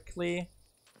here quickly.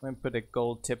 I'm gonna put a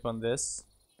gold tip on this.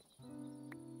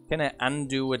 Can I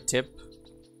undo a tip?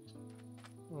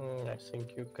 I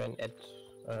think you can add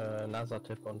another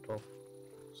tip on top.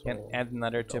 So Can add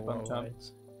another tip on top.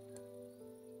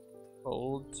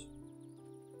 Gold.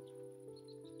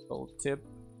 Gold tip.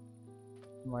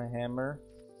 My hammer.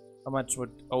 How much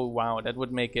would... Oh wow, that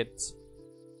would make it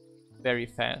very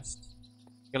fast.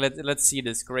 Okay, let's see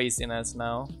this craziness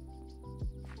now.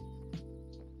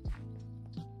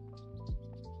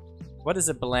 What does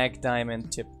a black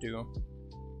diamond tip do?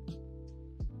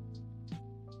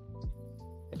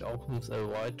 It opens a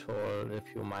void hole if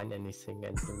you mine anything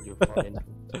and then you fall into.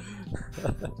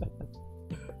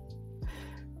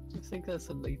 I think that's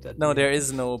a later. No, there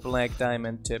is no black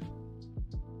diamond tip.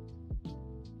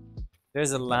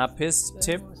 There's a lapis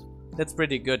tip. That's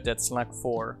pretty good. That's luck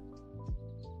 4.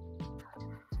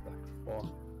 Luck 4.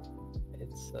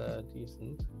 It's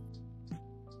decent.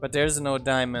 But there's no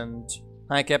diamond.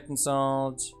 Hi, Captain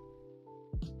Salt.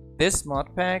 This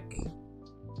mod pack?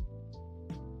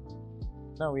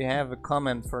 No, we have a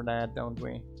comment for that, don't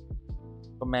we?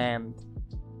 Command.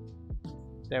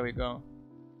 There we go.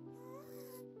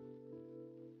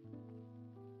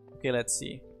 Okay, let's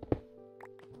see.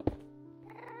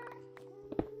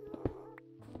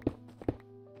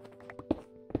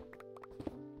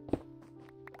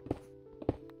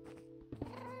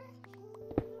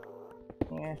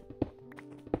 Yeah.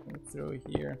 Through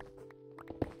here.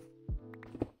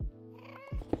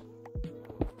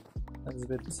 That's a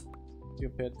bit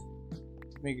stupid.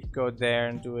 We could go there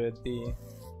and do it the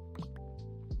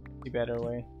better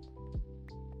way.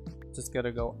 Just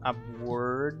gotta go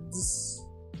upwards,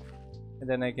 and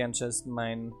then I can just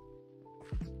mine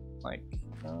like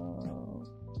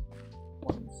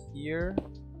one here,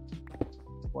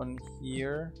 one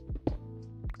here,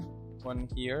 one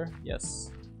here.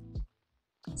 Yes.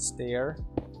 Stair.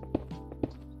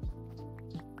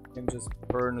 Can just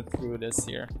burn through this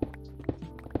here.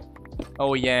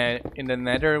 Oh yeah, in the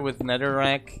nether with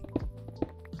netherrack.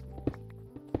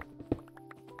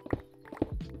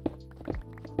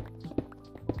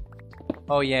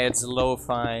 Oh yeah, it's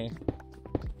lo-fi.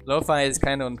 Lo-fi is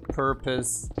kind of on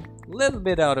purpose. A little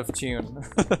bit out of tune.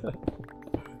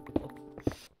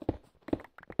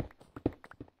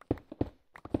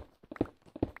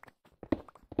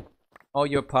 Oh,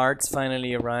 your parts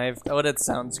finally arrived. Oh, that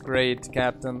sounds great,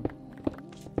 Captain.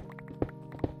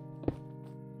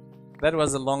 That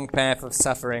was a long path of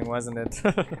suffering, wasn't it?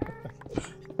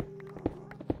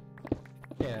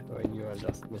 Yeah, when you are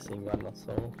just missing one or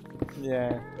so.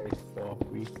 Yeah. Wait for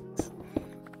weeks.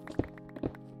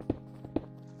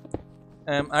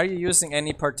 Are you using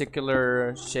any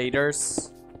particular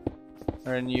shaders?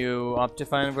 Or a new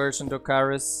Optifine version to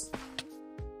Karis?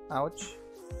 Ouch.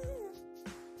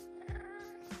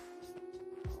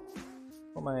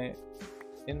 Oh, my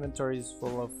inventory is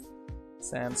full of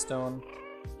sandstone.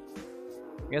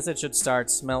 I guess I should start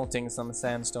smelting some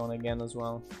sandstone again as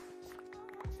well.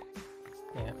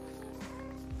 Yeah.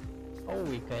 Oh,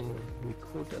 we can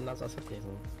recruit another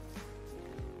citizen.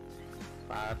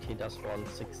 But he does want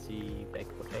 60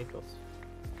 baked potatoes.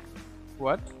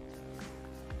 What?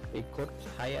 We could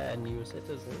hire a new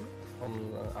citizen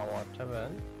from our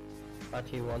tavern, but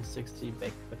he wants 60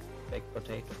 baked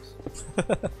potatoes.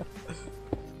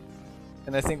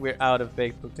 And I think we're out of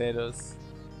baked potatoes.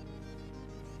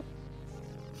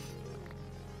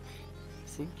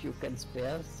 Think you can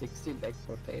spare 60 baked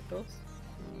potatoes?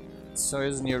 So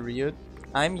isn't your real?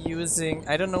 I'm using,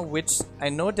 I don't know which, I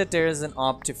know that there is an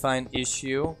Optifine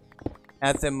issue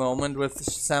at the moment with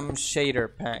some shader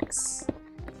packs.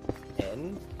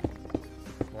 And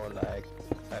more like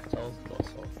 5,000 or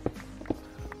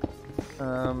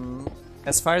so.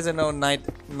 As far as I know,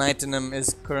 Nightinum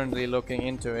is currently looking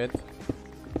into it.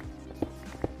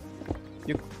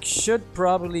 You should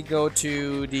probably go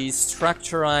to the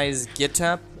Structurize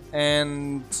GitHub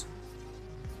and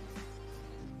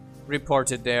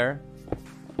report it there.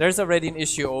 There's already an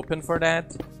issue open for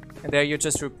that, and there you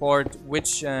just report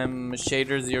which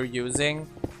shaders you're using,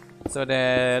 so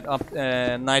that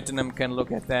Nightinum can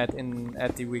look at that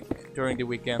during the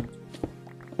weekend.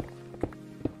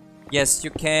 Yes,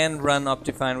 you can run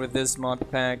Optifine with this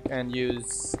mod pack and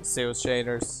use Zeus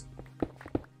shaders.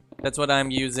 That's what I'm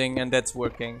using, and that's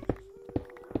working.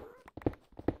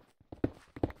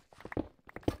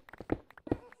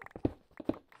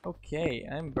 Okay,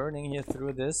 I'm burning here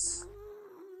through this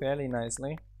fairly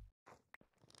nicely.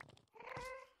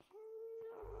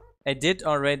 I did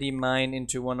already mine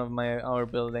into one of our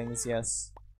buildings,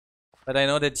 yes. But I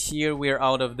know that here we're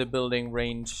out of the building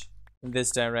range in this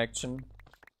direction.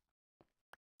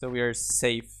 So we are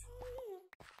safe.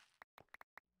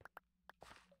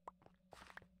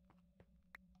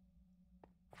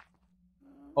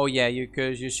 Oh yeah, you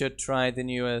should try the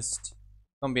newest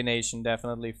combination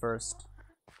definitely first.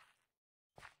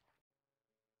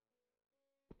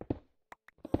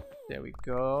 There we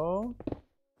go.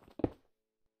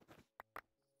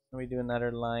 We do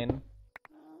another line.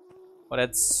 Oh,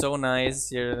 that's so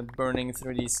nice. You're burning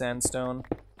through the sandstone.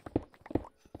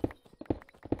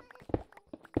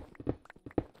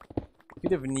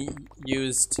 Could have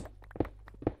used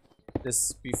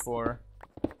this before.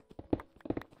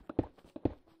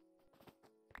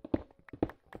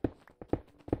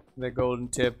 The golden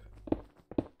tip.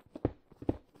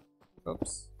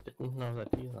 Oops. Didn't know that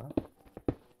either.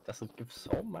 Does it give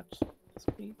so much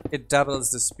speed? It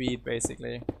doubles the speed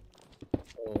basically.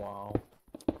 Oh wow.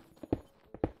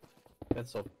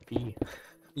 That's OP.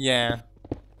 Yeah.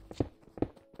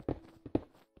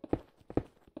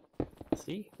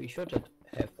 See, we should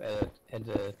have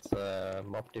added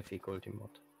mob difficulty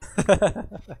mod.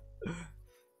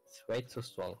 It's way too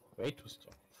strong. Way too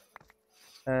strong.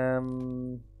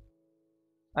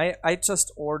 I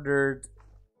just ordered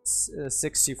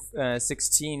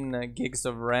 16 gigs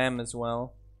of RAM as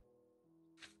well.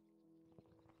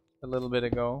 A little bit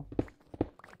ago.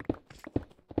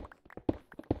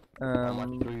 How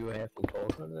much do you have in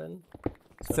total then?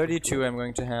 32 I'm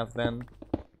going to have then.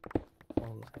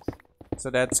 Oh nice. So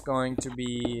that's going to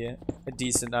be a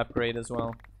decent upgrade as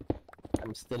well.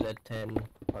 I'm still at 10,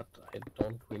 but I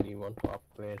don't really want to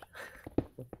upgrade.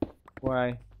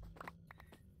 Why?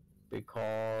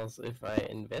 Because if I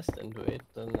invest into it,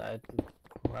 then I'd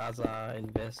rather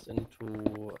invest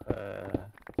into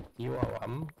newer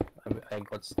RAM. I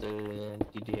got still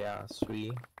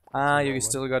DDR3. Ah, you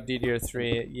still got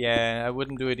DDR3. Yeah, I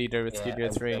wouldn't do it either with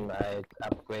DDR3. And then I'd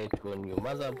upgrade to a new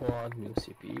motherboard, new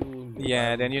CPU. New Yeah,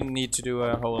 RAM. then you need to do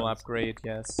a whole upgrade,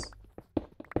 yes.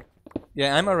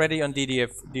 Yeah, I'm already on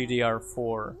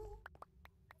DDR4.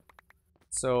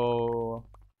 So...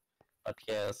 But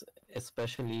yes,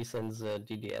 especially since the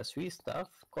DDR3 stuff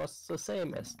costs the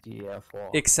same as DDR4.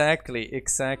 Exactly.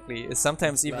 It's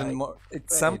sometimes It's even like, more.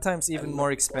 It's wait, sometimes even I'm more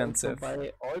not expensive. going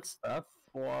to buy old stuff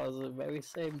for the very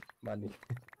same money.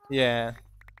 Yeah.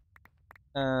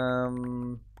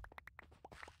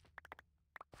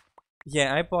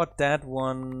 Yeah, I bought that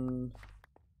one.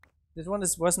 This one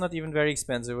was not even very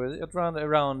expensive. It was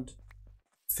around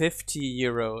 50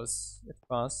 euros. It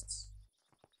costs.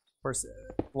 For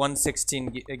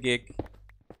 116 gig.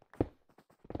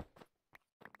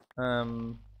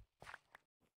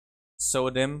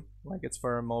 SODIMM, like it's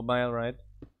for a mobile, right?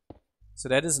 So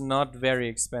that is not very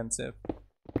expensive.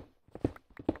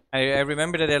 I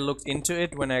remember that I looked into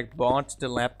it when I bought the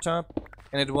laptop,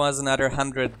 and it was another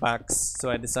 $100,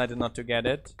 so I decided not to get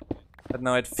it. But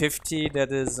now at 50,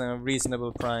 that is a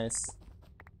reasonable price.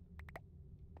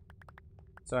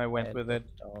 So I went with it.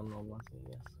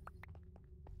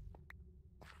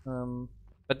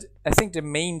 But I think the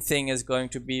main thing is going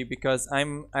to be, because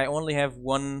I only have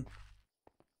one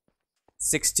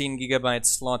 16 gigabyte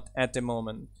slot at the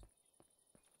moment.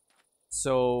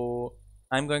 So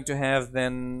I'm going to have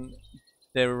then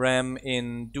the RAM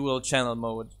in dual channel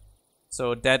mode.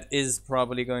 So that is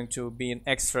probably going to be an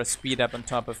extra speed up on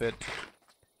top of it.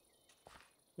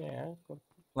 Yeah, good.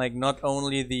 Like not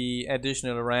only the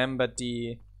additional RAM, but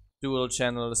the dual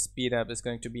channel speed up is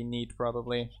going to be neat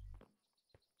probably.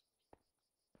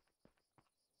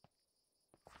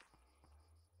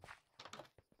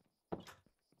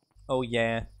 Oh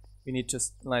yeah, we need to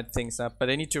light things up, but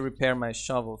I need to repair my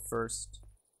shovel first.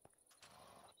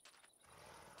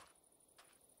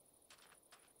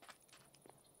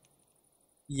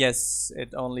 Yes,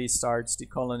 it only starts the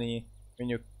colony when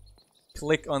you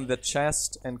click on the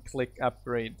chest and click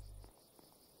upgrade.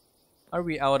 Are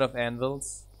we out of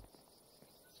anvils?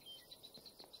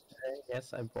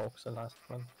 Yes, I broke the last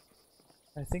one.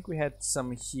 I think we had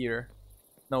some here.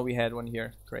 No, we had one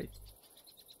here. Great.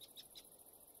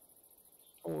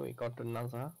 Oh, we got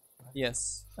another.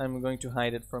 Yes, I'm going to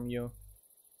hide it from you.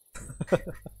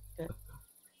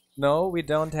 No, we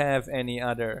don't have any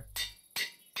other.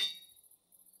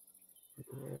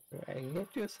 I heard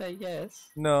you say yes.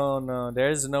 No, no,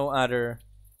 there's no other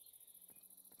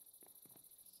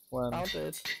one. Found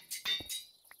it.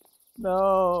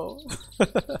 No.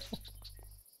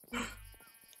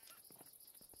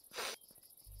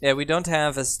 Yeah, we don't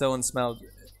have a stone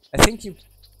smelter. I think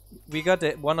we got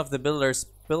one of the builders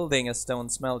building a stone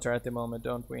smelter at the moment,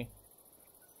 don't we?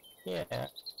 Yeah.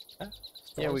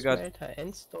 Yeah, we got smelter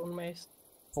and stone mason.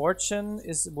 Fortune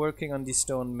is working on the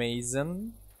stone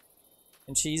mason,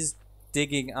 and she's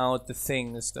digging out the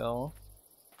things though.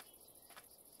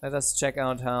 Let us check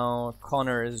out how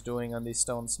Connor is doing on the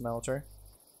stone smelter.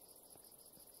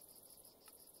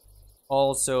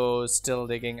 Also still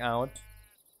digging out.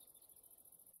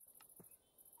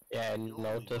 Yeah, I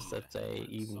noticed that they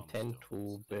even tend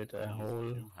to build a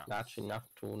hole large enough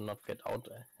to not get out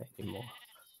anymore.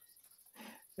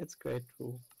 It's great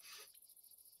too.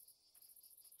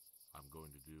 I'm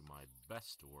going to do my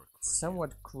best to work for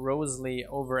Somewhat grossly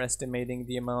overestimating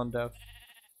the amount of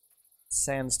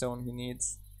sandstone he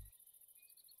needs.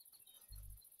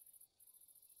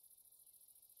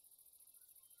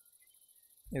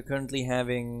 You're currently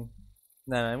having...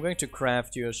 No, I'm going to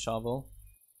craft you a shovel.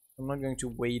 I'm not going to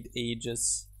wait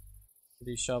ages for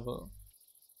the shovel.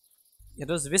 Yeah,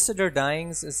 those visitor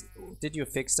dyings is... Did you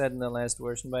fix that in the last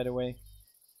version, by the way?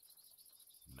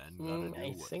 Men gotta do I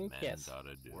what think men yes.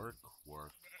 gotta do. Work.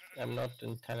 I'm not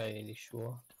entirely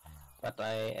sure, but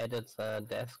I added the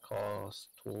death cause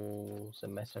to the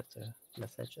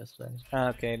message as well. Ah,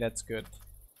 okay, that's good.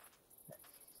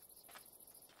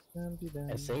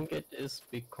 I think it is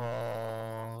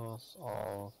because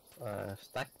of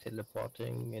stuck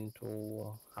teleporting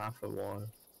into half a wall.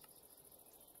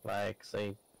 Like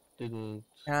they didn't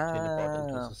teleport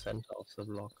into the center of the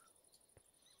block.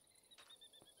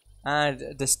 Ah,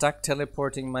 the stuck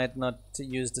teleporting might not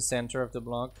use the center of the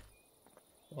block.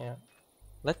 Yeah.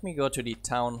 Let me go to the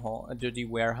town hall, to the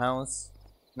warehouse,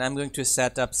 and I'm going to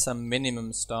set up some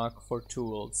minimum stock for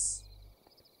tools.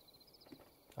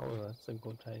 Oh, that's a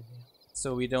good idea.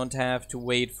 So we don't have to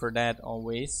wait for that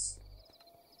always.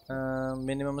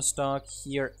 Minimum stock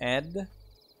here, add.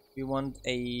 We want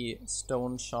a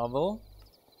stone shovel.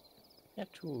 Yeah,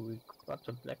 too. We got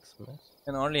a blacksmith.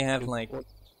 And only have We like could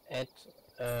add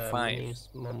 5.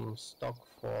 minimum stock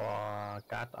for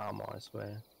guard armor as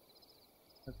well.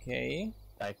 Okay.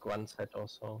 Like one set or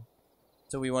so.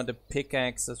 So we want a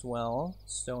pickaxe as well.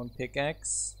 Stone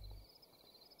pickaxe.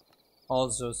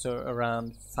 Also, so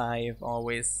around 5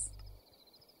 always.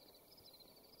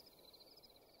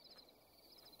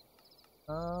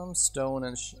 Stone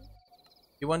and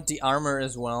you want the armor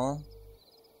as well.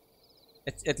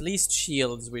 At least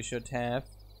shields we should have,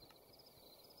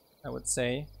 I would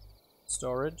say.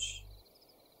 Storage.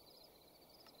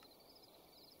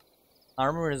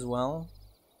 Armor as well.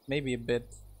 Maybe a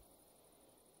bit.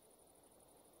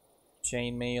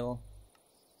 Chainmail.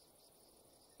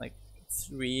 Like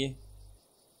 3.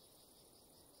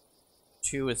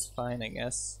 2 is fine, I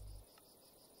guess.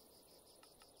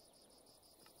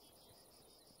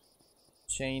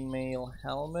 Chainmail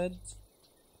helmet.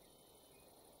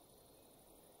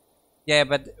 Yeah,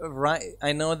 but right,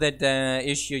 I know that the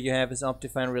issue you have is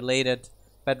Optifine related,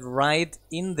 but write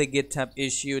in the GitHub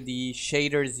issue the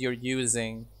shaders you're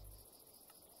using,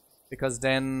 because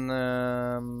then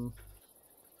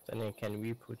you can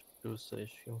reproduce the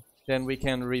issue. Then we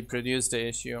can reproduce the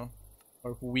issue,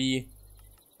 or we,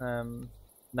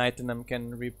 Nightenham,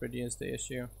 can reproduce the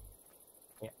issue.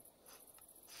 Yeah.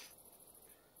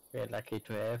 We're lucky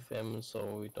to have him,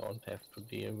 so we don't have to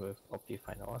deal with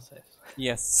Optifine ourselves.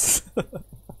 Yes.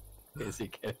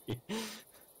 Basically.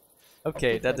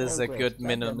 Okay, that Optifine is a good algorithms,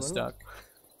 minimum blah, blah, blah. stock.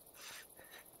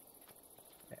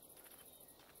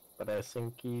 But I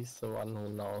think he's the one who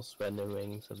knows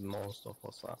rendering the most of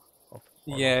us are. Of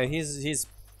all Yeah, of us. he's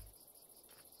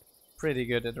pretty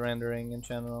good at rendering in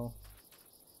general.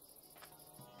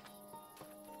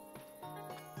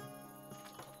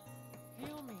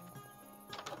 Heal me.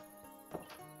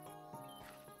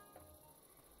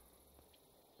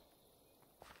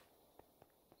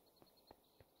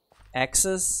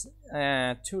 Access?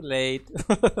 Too late.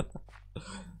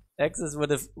 Access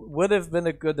would have been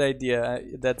a good idea.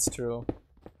 That's true,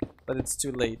 but it's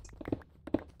too late.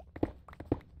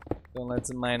 So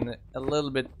let's mine a little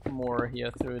bit more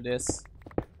here through this.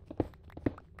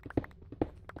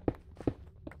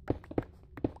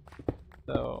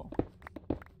 So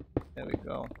there we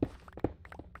go.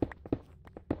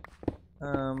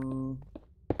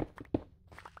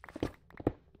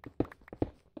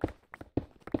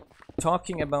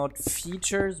 Talking about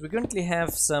features, we currently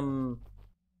have some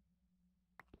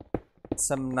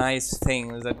nice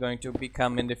things that are going to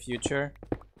become in the future.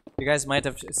 You guys might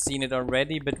have seen it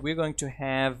already, but we're going to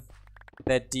have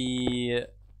that the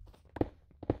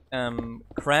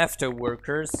crafter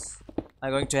workers are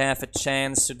going to have a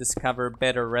chance to discover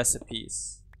better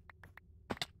recipes.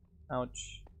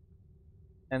 Ouch.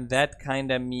 And that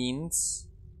kinda means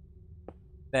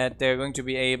that they're going to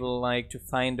be able, like, to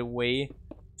find a way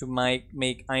to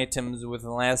make items with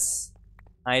less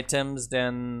items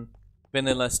than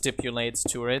vanilla stipulates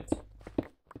to it.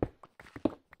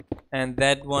 And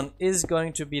that one is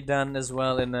going to be done as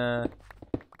well in a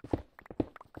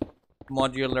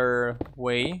modular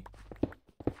way,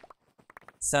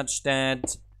 such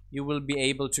that you will be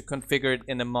able to configure it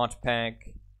in a mod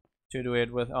pack to do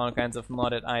it with all kinds of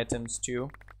modded items too.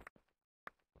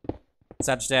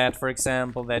 Such that, for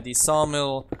example, that the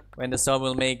sawmill, when the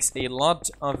sawmill makes a lot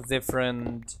of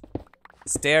different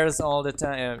stairs all the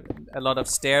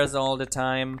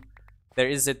time, there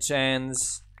is a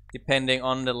chance, depending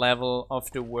on the level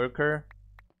of the worker,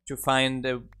 to find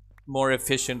a more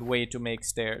efficient way to make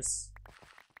stairs.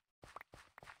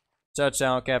 Ciao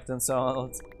ciao, Captain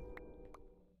Salt.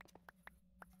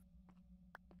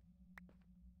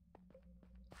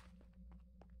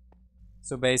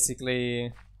 So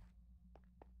basically,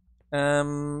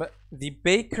 the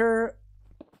baker,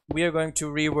 we are going to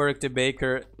rework the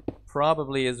baker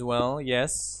probably as well,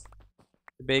 yes.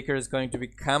 The baker is going to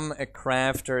become a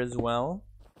crafter as well.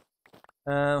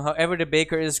 However, the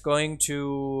baker is going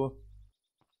to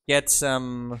get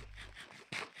some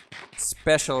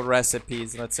special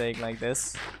recipes, let's say like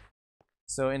this.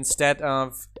 So instead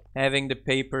of having the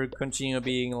paper continue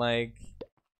being like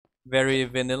very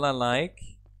vanilla-like,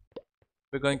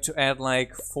 we're going to add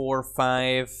like 4 or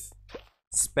 5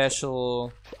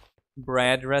 special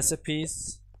bread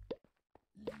recipes.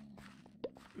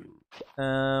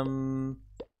 That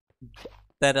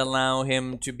allow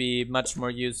him to be much more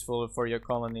useful for your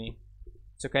colony.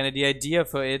 So kind of the idea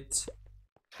for it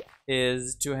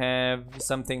is to have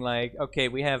something like, okay,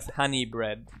 we have honey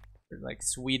bread, or like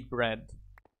sweet bread,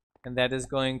 and that is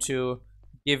going to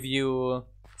give you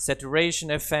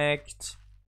saturation effect,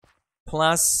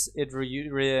 plus it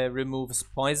removes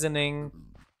poisoning,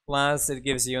 plus it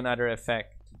gives you another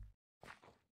effect.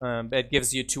 It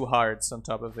gives you 2 hearts on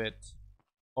top of it.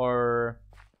 Or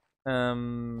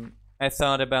I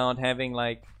thought about having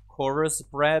like chorus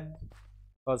bread,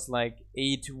 was like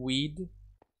 8 wheat,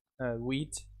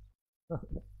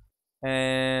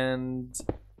 and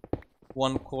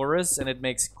 1 chorus, and it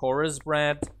makes chorus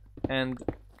bread, and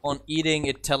on eating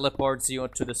it teleports you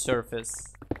to the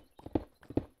surface.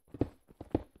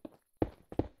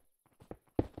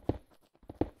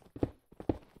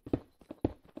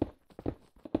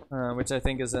 Which I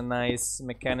think is a nice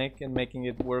mechanic in making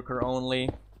it worker only.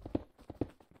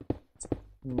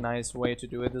 Nice way to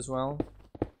do it as well.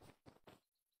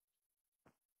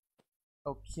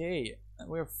 Okay,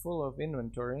 we're full of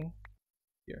inventory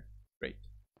here. Great.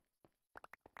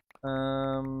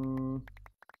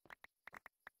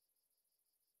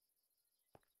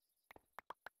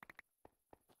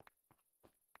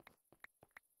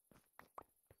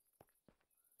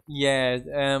 Yeah,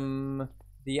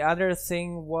 the other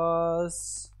thing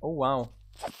was... Oh wow.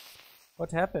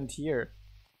 What happened here?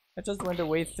 I just went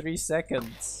away 3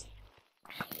 seconds.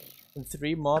 And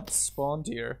 3 mobs spawned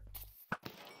here.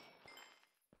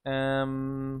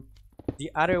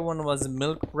 The other one was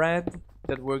milk bread.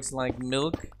 That works like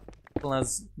milk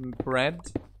plus bread.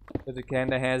 But it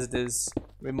kinda has this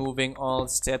removing all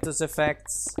status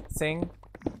effects thing.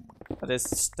 But it's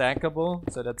stackable,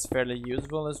 so that's fairly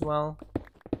useful as well.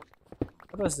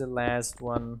 What was the last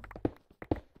one?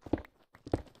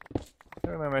 I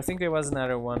don't remember, I think there was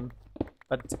another one.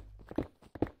 But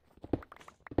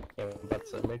Yeah, but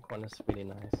the milk one is really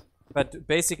nice. But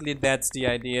basically that's the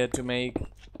idea, to make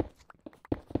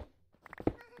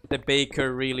the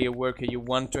baker really a worker you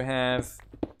want to have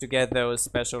to get those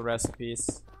special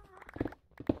recipes.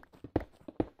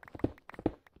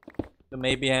 So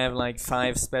maybe have like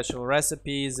 5 special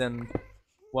recipes and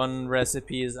 1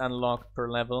 recipe is unlocked per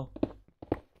level.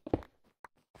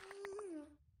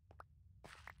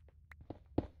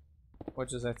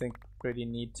 Which is, I think, pretty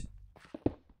neat.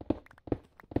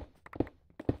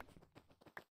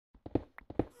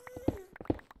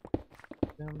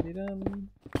 Dum-de-dum.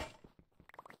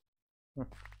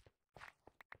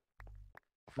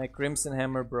 My crimson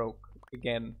hammer broke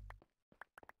again.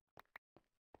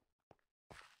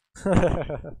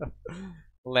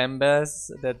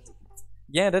 Lambas, that...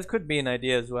 Yeah, that could be an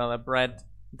idea as well. A bread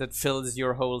that fills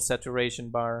your whole saturation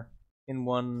bar in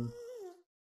one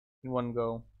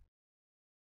go.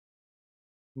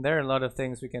 And there are a lot of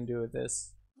things we can do with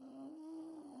this.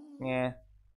 Yeah.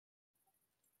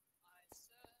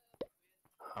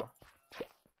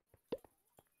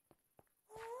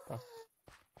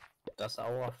 Does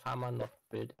our farmer not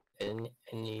build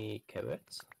any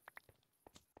carrots?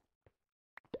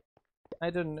 I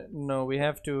don't know. We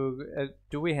have to.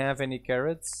 Do we have any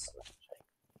carrots?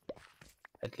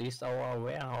 At least our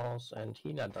warehouse and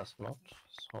healer does not,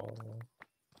 so...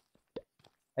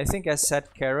 I think I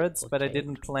said carrots, but I Okay.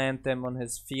 didn't plant them on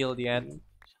his field yet.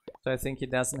 So I think he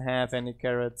doesn't have any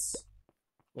carrots.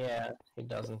 Yeah, he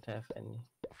doesn't have any.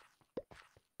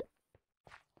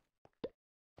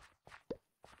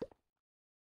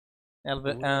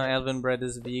 Elven bread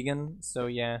is vegan, so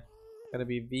yeah. Gotta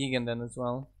be vegan then as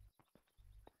well.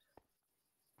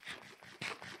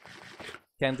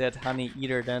 Can't add honey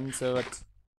either then, so it's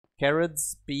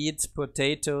carrots, beets,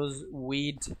 potatoes,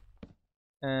 wheat.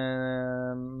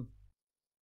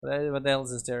 What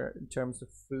else is there in terms of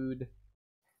food?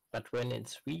 But when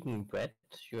it's vegan bread,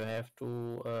 you have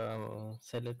to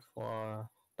sell it for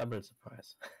double the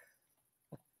price.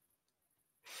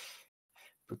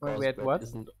 Because we had bread what?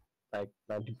 isn't like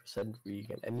 90%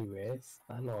 vegan anyways.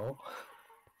 I know.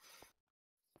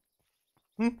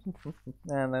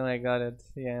 And then I got it,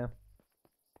 yeah.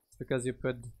 It's because you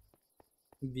put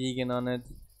vegan on it.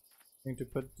 Going to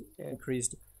put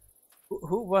increased.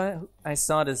 What? I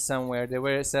saw this somewhere. They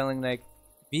were selling like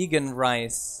vegan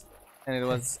rice, and it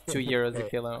was €2 a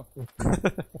kilo.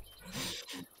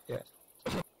 Yeah.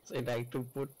 They like to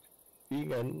put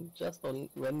vegan just on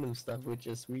random stuff which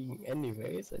is vegan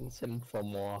anyways and sell it for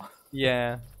more.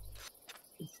 Yeah.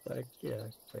 It's like, yeah,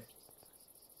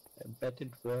 I bet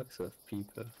it works with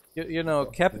people. You know,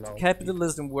 No,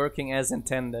 capitalism working as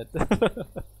intended.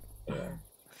 Yeah.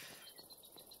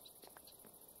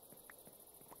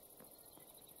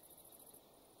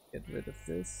 Get rid of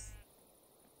this.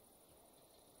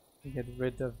 Get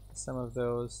rid of some of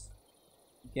those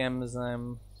gems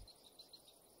I'm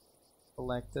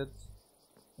collected.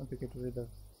 I want to get rid of.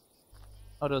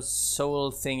 Oh, those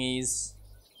soul thingies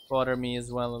bother me as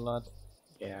well a lot.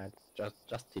 Yeah,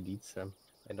 just delete them.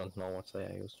 I don't know what they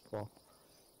are used for.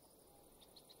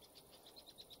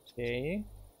 Okay.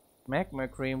 Magma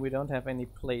cream we don't have any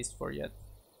place for yet.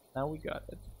 Now we got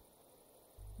it.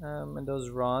 And those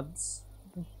rods.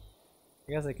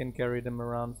 I guess I can carry them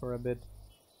around for a bit.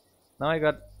 Now I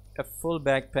got a full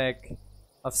backpack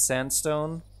of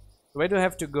sandstone. Where do I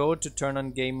have to go to turn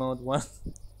on game mode 1?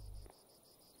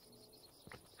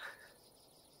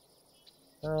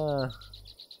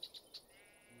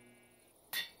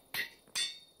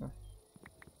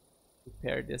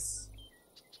 Repair this.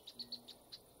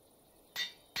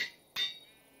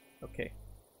 Okay.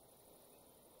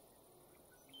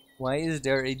 Why is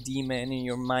there a demon in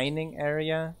your mining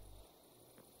area?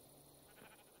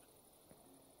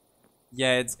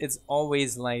 Yeah, it's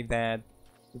always like that.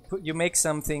 You make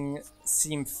something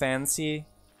seem fancy,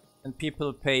 and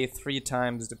people pay 3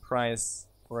 times the price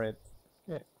for it.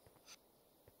 Yeah.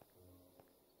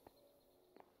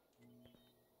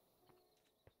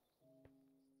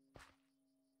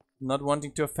 Not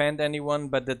wanting to offend anyone,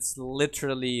 but that's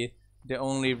literally the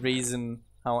only reason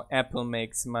how Apple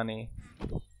makes money.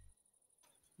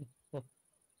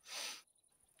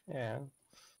 Yeah.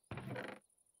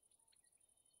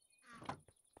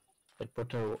 They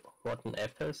put a rotten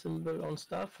apple symbol on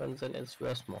stuff and then it's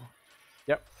worth more.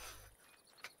 Yep.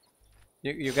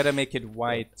 You gotta make it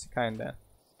white, kinda.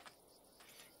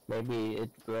 Maybe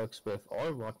it works with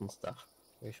all rotten stuff.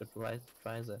 We should try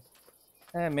that.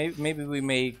 Maybe we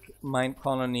make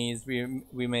Minecolonies.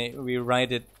 We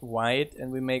write it white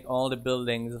and we make all the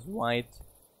buildings white,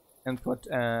 and put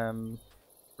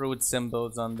fruit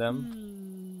symbols on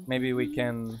them. Maybe we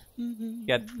can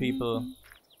get people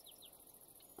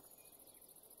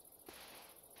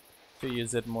to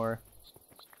use it more.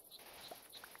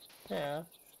 Yeah.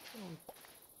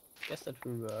 Guess that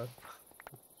will work.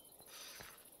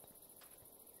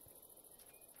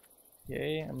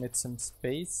 Okay, I made some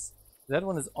space. That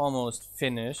one is almost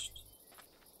finished.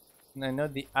 And I know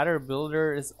the other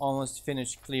builder is almost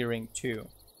finished clearing too.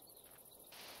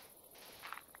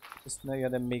 Just now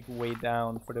gotta make way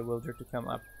down for the wilder to come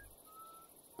up.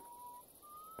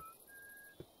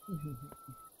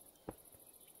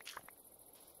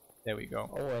 There we go.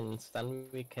 Oh, and then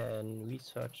we can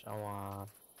research our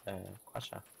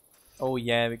crusher. Oh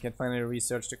yeah, we can finally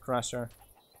research the crusher.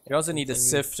 We also need a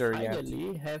sifter yet.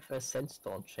 Finally have a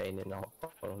sandstone chain in our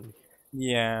colony.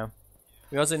 Yeah.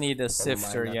 We also need a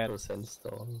sifter Miner yet. to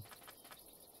sandstone.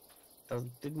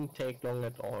 Didn't take long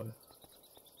at all.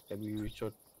 Maybe we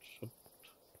should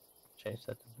change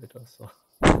that a bit or so.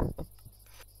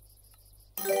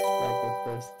 Like the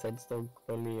first sandstone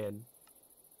colony and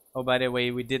Oh, by the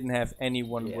way, we didn't have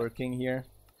anyone Yeah. working here.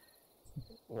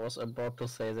 was about to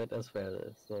say that as well.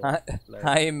 So, like,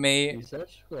 Hi,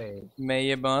 research? Wait.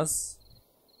 Mayabus.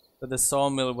 But the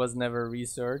sawmill was never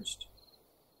researched.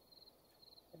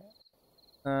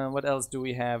 What else do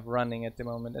we have running at the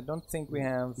moment? I don't think we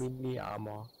have Mini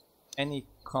armor. any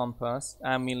compost.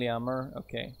 Mealy armor.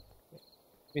 Okay.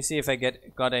 Let me see if I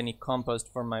got any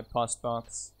compost for my post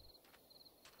box.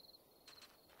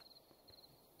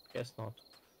 Guess not.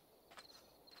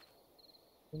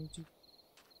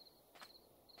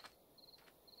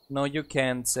 No, you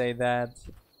can't say that.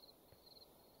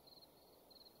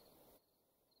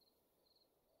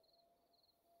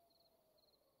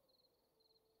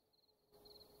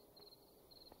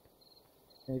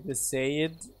 If you say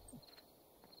it,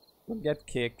 you'll get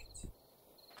kicked.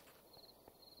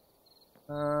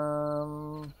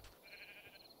 What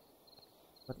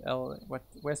else?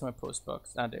 Where's my post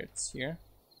box? Ah, there it's here.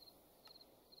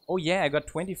 Oh yeah, I got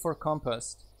 24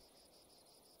 compost.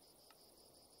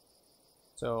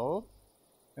 So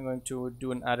I'm going to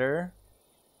do another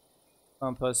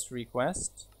compost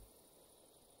request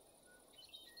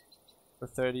for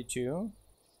 32.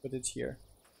 Put it here.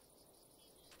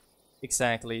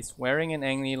 Exactly. Swearing in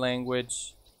any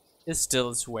language is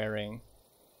still swearing.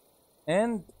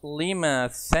 And Lima,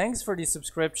 thanks for the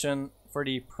subscription, for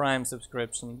the Prime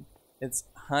subscription. It's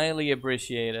highly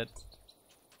appreciated.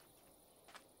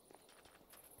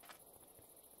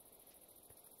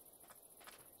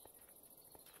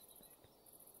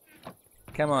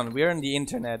 Come on, we're on the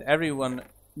internet. Everyone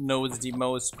knows the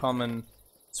most common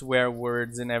swear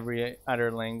words in every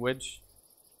other language.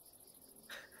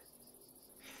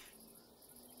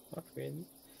 Not really.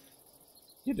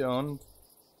 You don't.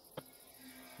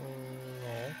 No.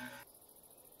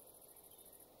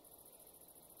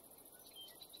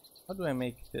 How do I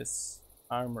make this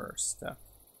armor stuff?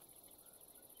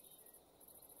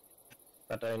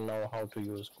 But I know how to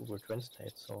use Google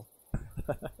Translate, so.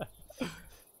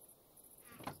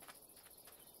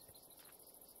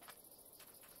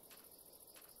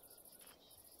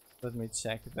 Let me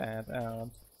check that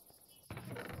out.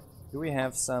 Do we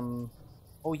have some...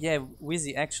 Oh yeah,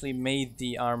 Wizzy actually made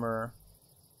the armor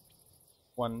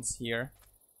ones here.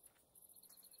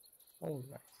 Oh,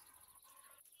 nice.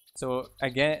 So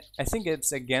again, I think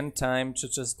it's again time to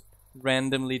just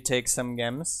randomly take some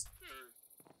gems.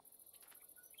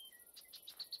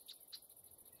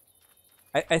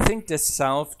 I think the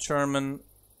South German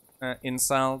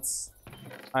insults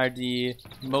are the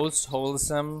most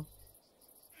wholesome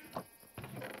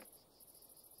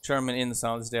German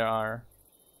insults there are.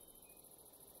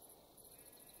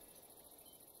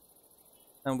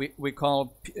 And we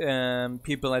call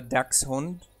people a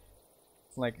Dachshund,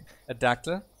 like a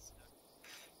Dactyl.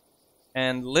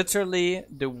 And literally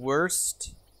the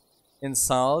worst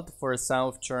insult for a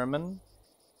South German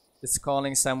is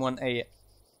calling someone a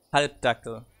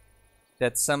Halbdactyl.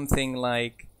 That's something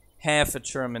like half a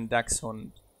German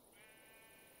Dachshund.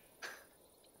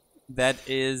 That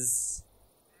is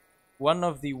one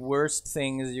of the worst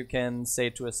things you can say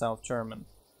to a South German.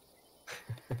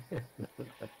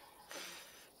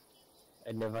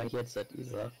 I never heard that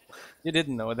either. You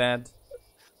didn't know that.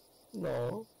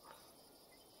 No.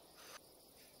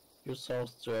 You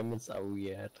South Germans are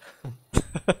weird.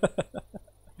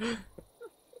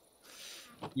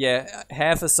 Yeah,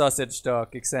 half a sausage dog,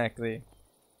 exactly.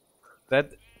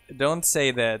 That don't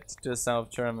say that to a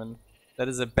South German. That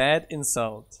is a bad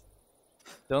insult.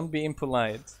 Don't be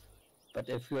impolite. But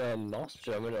if you are North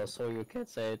German or so, you can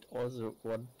say it also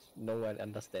what no one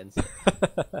understands it.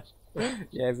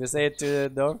 Yeah, if you say it to a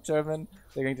North German,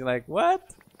 they're going to like,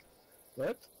 what?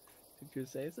 What? Did you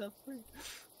say something?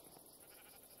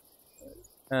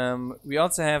 We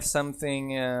also have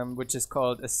something which is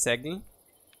called a segel.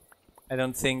 I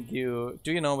don't think you...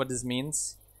 Do you know what this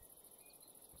means?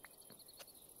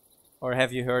 Or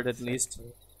have you heard at least?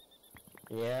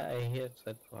 Yeah, I heard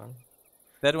that one.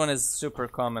 That one is super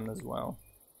common as well.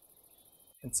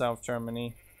 In South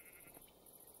Germany.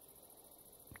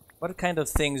 What kind of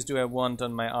things do I want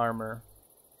on my armor?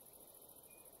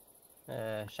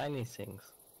 Shiny things.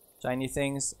 Shiny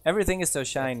things? Everything is so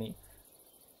shiny.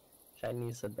 Shiny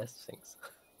is the best things.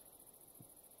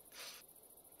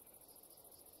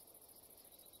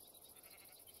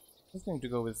 I'm just going to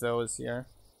go with those here.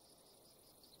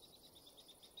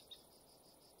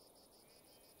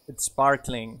 It's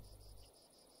sparkling.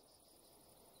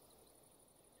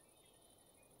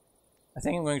 I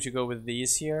think I'm going to go with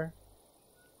these here.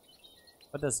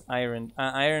 What does iron?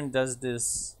 Iron does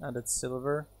this. That's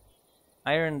silver.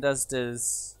 Iron does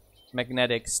this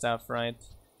magnetic stuff, right?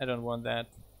 I don't want that.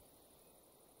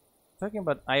 Talking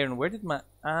about iron, where did my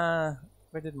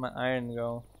iron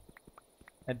go?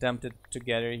 I dumped it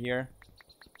together here.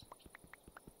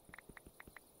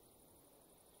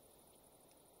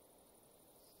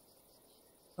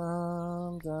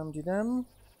 Dum-de-dum.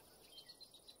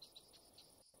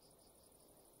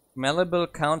 Malleable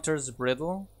counters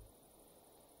brittle.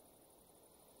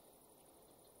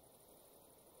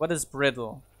 What is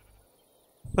brittle?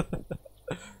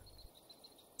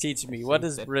 Teach me, what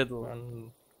is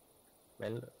brittle?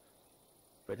 Well,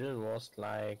 brittle was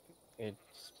like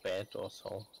it's bad or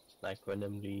so. Like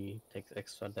randomly takes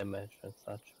extra damage and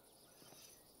such.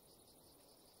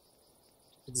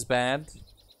 It's bad.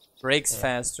 Breaks Yeah.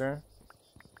 faster.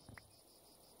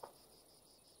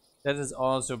 That is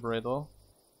also brittle.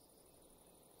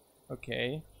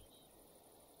 Okay.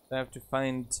 I have to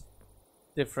find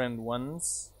different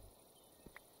ones.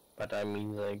 But I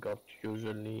mean, they got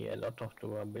usually a lot of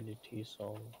durability,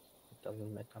 so it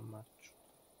doesn't matter much.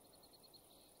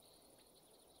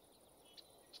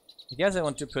 I guess I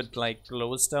want to put like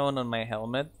glowstone on my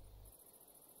helmet.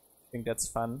 I think that's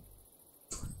fun.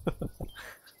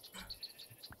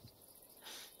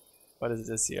 What is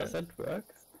this here? Does that work?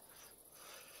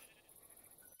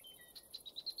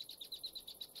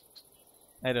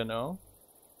 I don't know.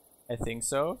 I think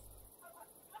so.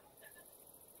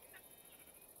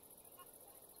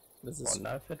 This is...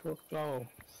 Wonder if it would glow.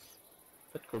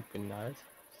 That could be nice.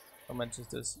 How much is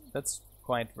this? That's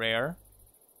quite rare.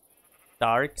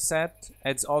 Dark set.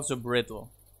 It's also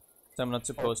brittle. So I'm not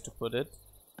supposed to put it.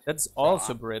 That's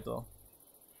also brittle.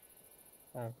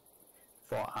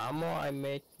 For armor, I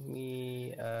made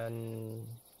me an...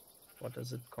 what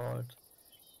is it called?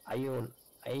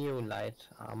 Iolite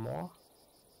armor.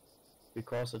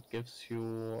 Because it gives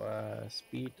you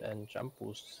speed and jump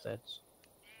boost stats.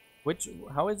 Which...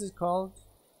 How is it called?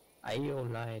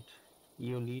 Iolite.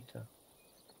 Iolite.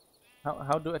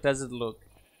 How does it look?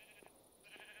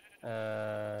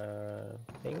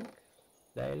 Pink?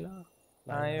 Layla?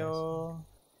 Io...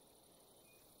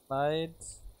 Light...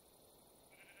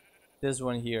 This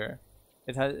one here.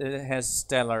 It has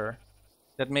stellar.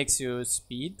 That makes you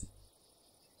speed.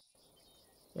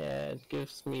 Yeah, it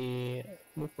gives me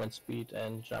movement speed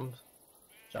and jump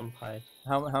height.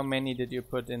 How many did you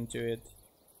put into it?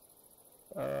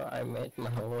 I made my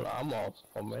whole armor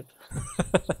from it.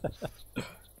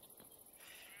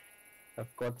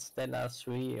 I've got Stellar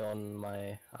 3 on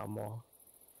my armor.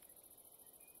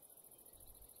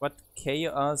 What?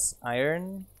 Chaos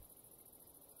iron?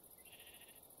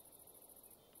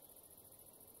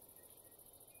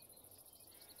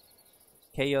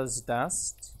 Chaos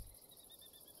dust?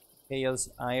 Chaos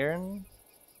iron?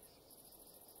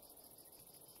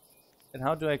 And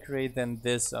how do I create then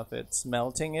this of it?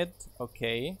 Smelting it?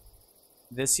 Okay.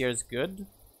 This here is good.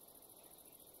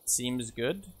 Seems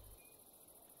good.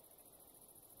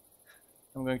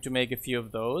 I'm going to make a few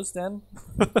of those then.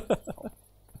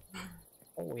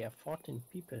 Oh, we have 14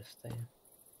 people still.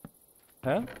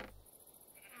 Huh?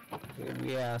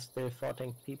 We are still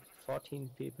 14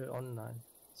 people online.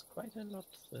 It's quite a lot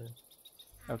still.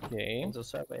 Okay. And the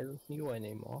server isn't new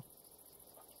anymore.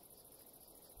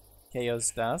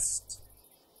 Chaos dust.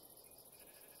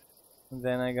 And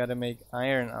then I gotta make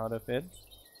iron out of it.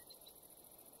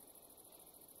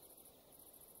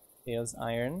 Here's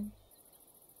iron.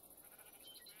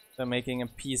 So making a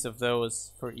piece of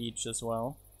those for each as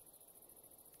well.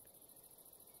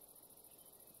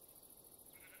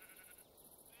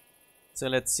 So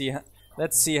let's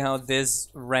see how this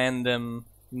random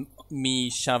me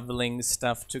shoveling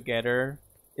stuff together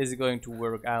is going to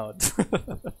work out.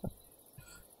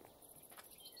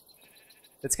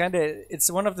 It's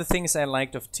one of the things I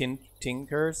liked of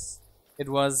Tinkers. It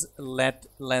was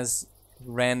less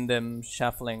random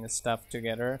shuffling stuff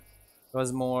together. It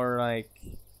was more like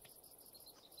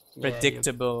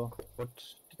predictable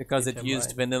because it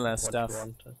used vanilla stuff.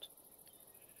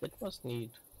 It was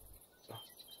neat.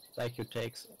 Like you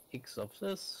take X of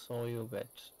this, so you get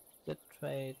that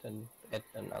trade and add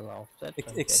another of that.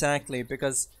 Exactly,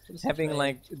 because having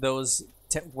like those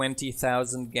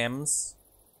 20,000 gems,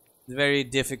 it's very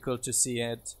difficult to see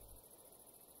it.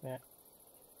 Yeah.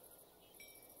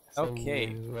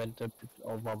 Okay. We went a bit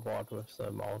overboard with the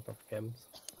amount of gems.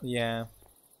 Yeah.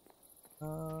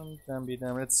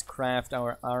 Let's craft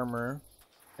our armor.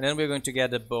 And then we're going to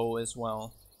get a bow as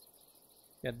well.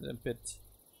 Get a bit...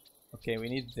 Okay, we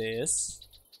need this.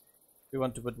 We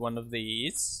want to put one of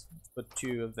these. Let's put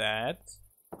 2 of that.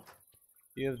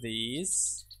 2 of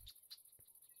these.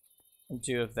 And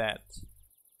 2 of that.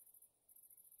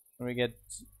 And we get...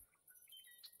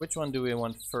 Which one do we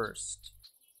want first?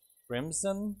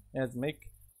 Crimson? Let's make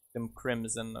them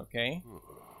crimson, okay.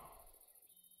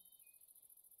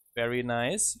 Very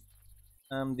nice.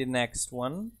 The next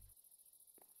one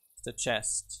is the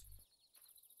chest.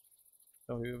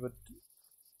 So we would...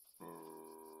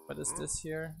 What is this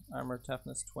here? Armor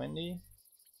toughness 20.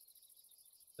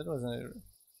 That wasn't...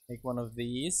 Make one of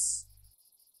these.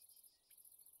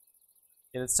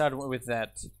 Okay, let's start with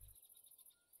that.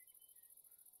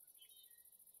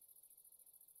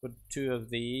 Put 2 of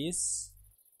these.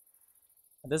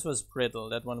 And this was brittle,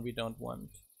 that one we don't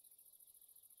want.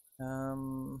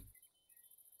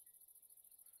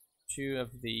 2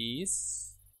 of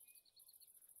these.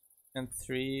 And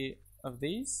 3 of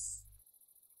these.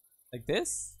 Like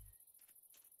this?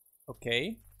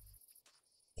 Okay.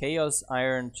 Chaos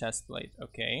iron chestplate,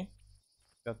 okay.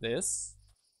 Got this.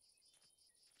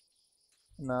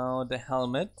 Now the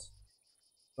helmet.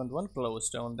 Want 1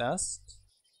 glowstone dust.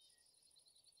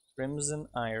 Crimson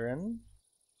iron.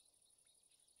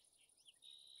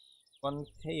 1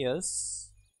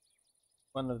 chaos.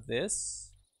 1 of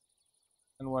this.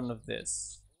 And 1 of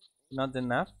this. Not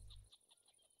enough.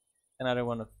 Another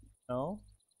one of... No.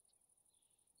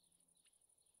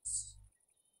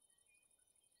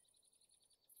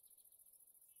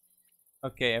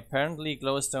 Okay, apparently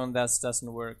glowstone dust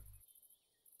doesn't work.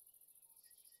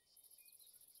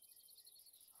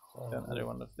 Another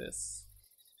one of this.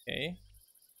 Okay.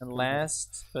 And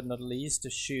last but not least,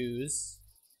 the shoes.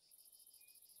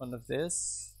 1 of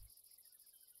this.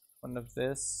 1 of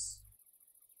this.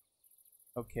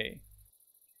 Okay.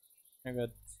 I got...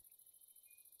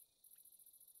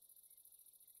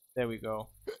 There we go.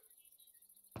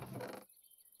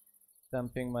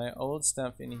 Dumping my old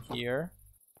stuff in here.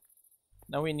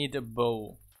 Now we need a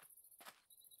bow.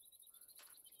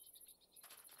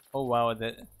 Oh wow,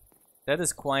 that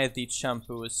is quite the jump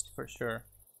boost for sure.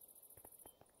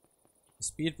 The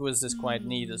speed boost is quite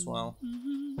neat as well.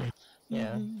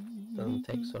 Yeah, doesn't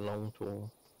take so long to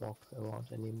walk around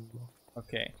anymore.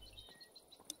 Okay.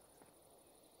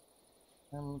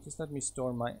 Just let me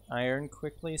store my iron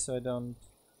quickly so I don't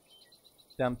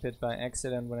dump it by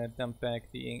accident when I dump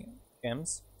back the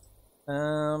gems.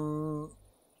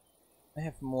 I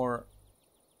have more.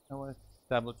 I want to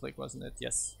double click, wasn't it?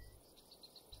 Yes.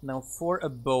 Now for a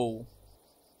bow,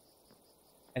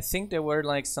 I think there were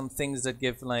like some things that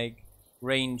give like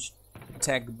ranged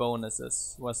attack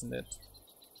bonuses, wasn't it?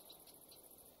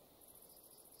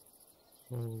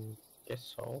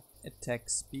 Guess so. Attack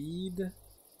speed,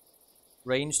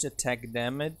 ranged attack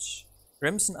damage.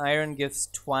 Crimson iron gives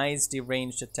twice the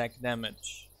ranged attack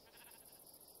damage.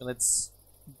 So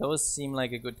those seem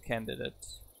like a good candidate.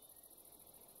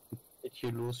 Did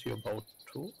you lose your bow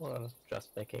too, or just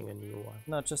making a new one?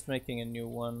 No, just making a new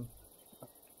one.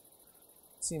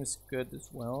 Seems good as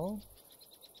well.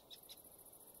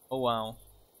 Oh wow.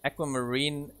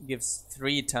 Aquamarine gives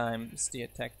 3 times the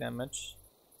attack damage.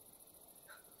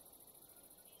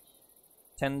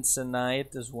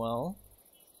 Tensionite as well.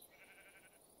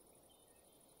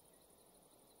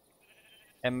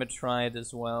 Emetrite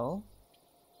as well.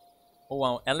 Oh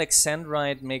wow,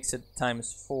 Alexandrite makes it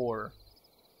times 4.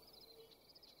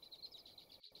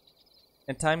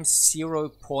 And times 0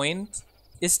 point.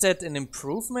 Is that an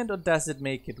improvement or does it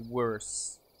make it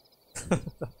worse?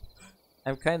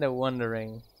 I'm kind of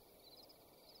wondering.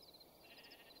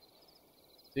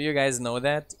 Do you guys know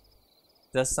that?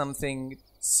 Does something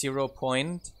 0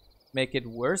 point make it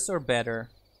worse or better?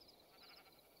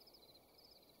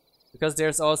 Because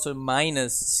there's also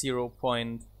minus 0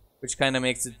 point, which kind of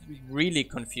makes it really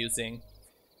confusing.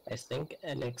 I think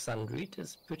Alexandrite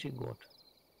is pretty good.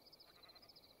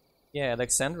 Yeah,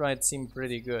 Alexandrite seemed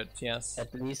pretty good, yes.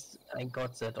 At least I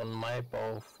got that on my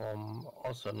bow from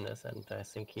Awesomeness, and I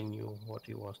think he knew what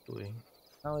he was doing.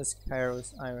 How is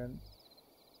Kairos Iron?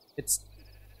 It's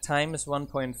times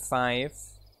 1.5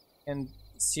 and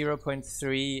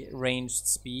 0.3 ranged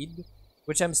speed,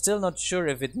 which I'm still not sure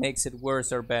if it makes it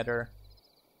worse or better.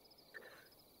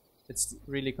 It's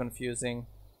really confusing.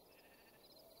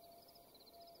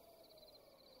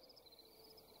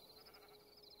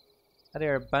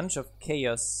 There are a bunch of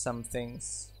chaos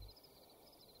somethings.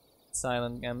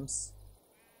 Silent gems.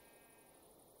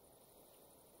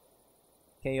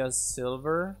 Chaos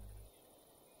silver.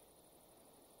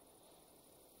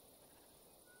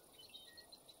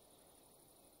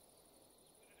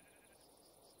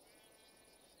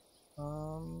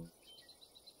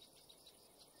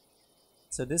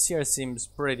 So this here seems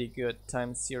pretty good,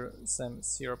 times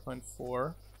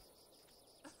 0.4.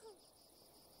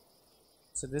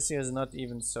 So this here is not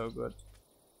even so good.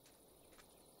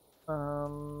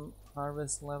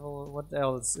 Harvest level, what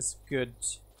else is good?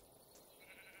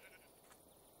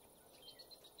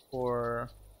 For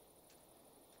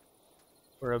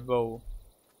a bow.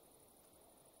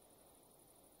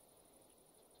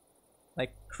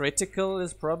 Like critical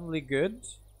is probably good.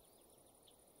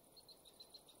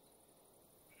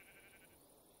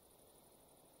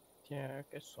 Yeah, I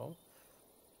guess so.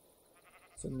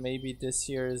 So maybe this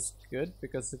here is good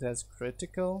because it has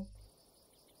critical.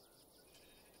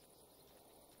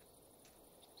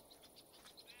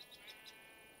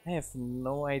 I have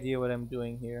no idea what I'm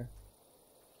doing here.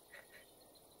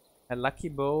 A lucky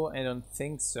bow? I don't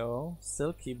think so.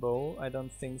 Silky bow? I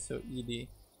don't think so either.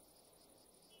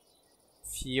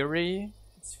 Fury?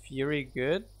 Is Fury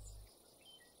good?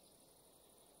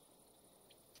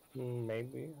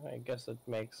 Maybe. I guess it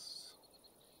makes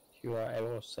fewer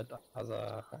arrows set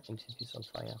other entities on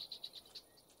fire.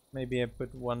 Maybe I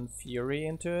put one Fury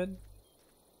into it.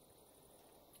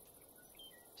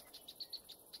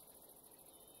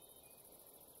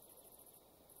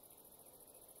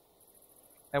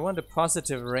 I want a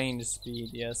positive range speed,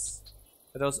 yes.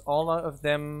 But those all of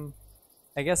them,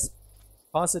 I guess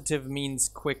positive means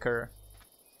quicker.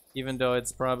 Even though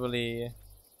it's probably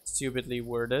stupidly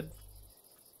worded.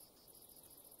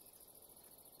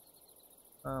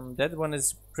 That one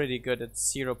is pretty good at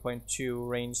 0.2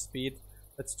 range speed.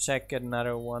 Let's check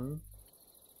another one.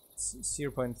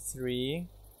 0.3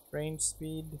 range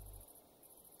speed.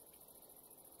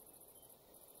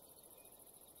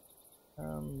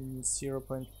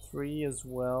 0.3 as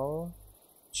well.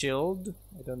 Chilled?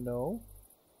 I don't know.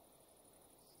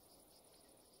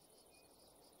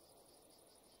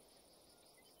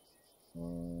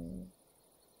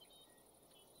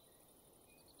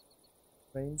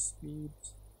 Range speed.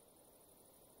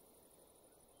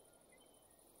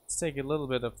 Let's take a little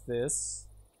bit of this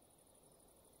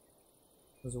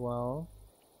as well.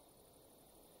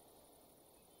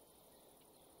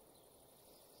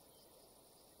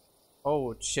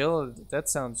 Oh, chilled. That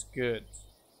sounds good.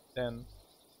 Then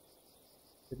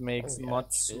it makes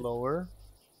much slower.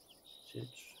 It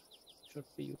should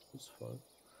be useful.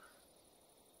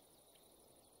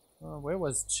 Where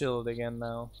was chilled again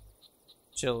now?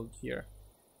 Chilled here.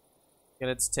 Okay,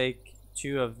 let's take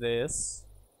 2 of this.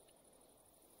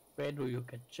 Where do you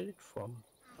get chilled from?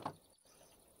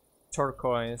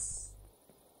 Turquoise.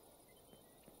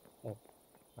 Oh,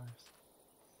 nice.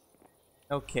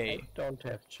 Okay. I don't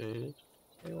have chilled.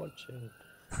 I want chilled.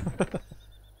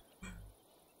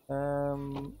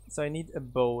 So I need a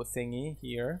bow thingy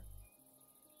here.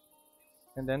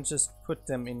 And then just put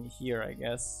them in here, I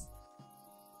guess.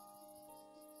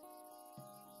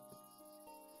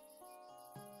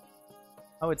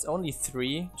 Oh, it's only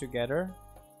 3 together.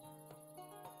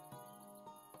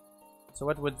 So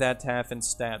what would that have in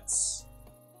stats?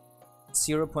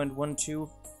 0.12,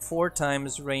 4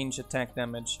 times range attack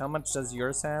damage. How much does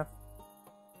yours have?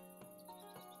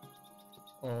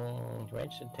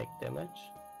 Range attack damage?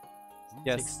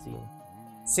 Yes. 16.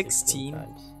 16?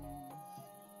 Times.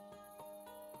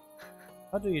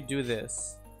 How do you do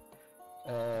this?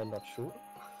 Not sure.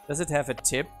 Does it have a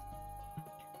tip?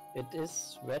 It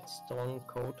is redstone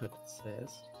coated, it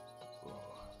says.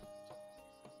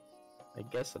 I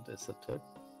guess it is a tip.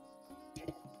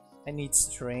 I need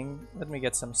string. Let me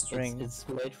get some string. It's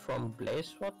made from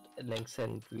blaze rod,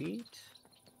 lengthened reed,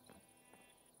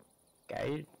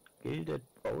 gilded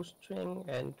bowstring,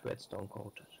 and redstone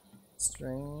coated.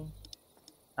 String.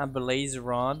 A blaze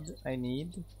rod I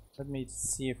need. Let me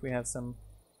see if we have some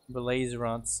blaze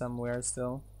rods somewhere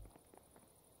still.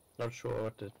 Not sure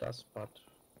what it does, but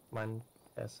mine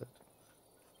has it.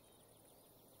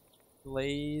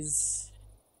 Blaze.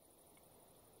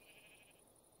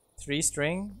 3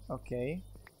 string, okay.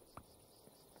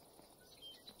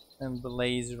 And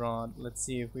blaze rod. Let's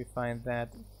see if we find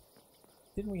that.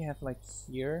 Didn't we have like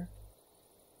here?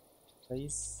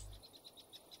 Blaze.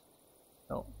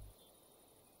 No.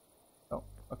 Oh,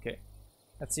 okay.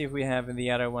 Let's see if we have in the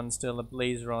other one still a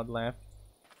blaze rod left.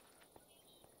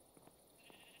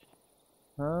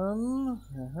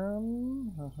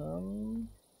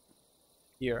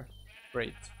 Here.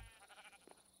 Great.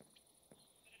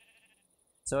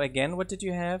 So again, what did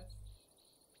you have?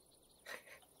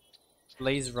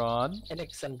 Blaze rod.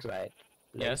 Alexandrite,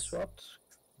 blaze Yes. rod,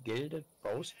 gilded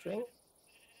bowstring,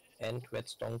 and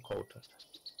redstone coated.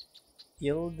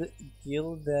 Gilded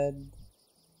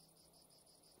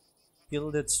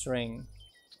string.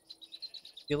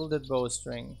 Gilded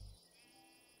bowstring.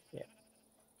 Yeah.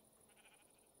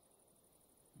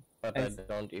 But I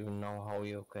don't even know how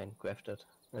you can craft it.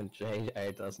 And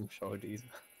JI doesn't show it either.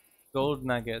 Gold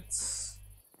nuggets.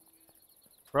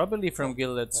 Probably from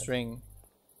gilded string.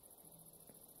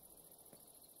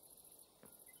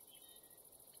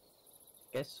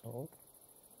 Guess so.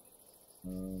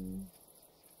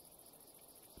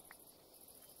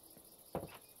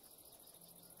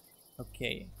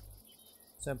 Okay.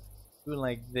 So do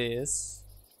like this.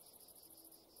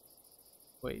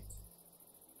 Wait.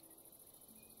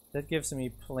 That gives me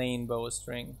plain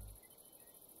bowstring.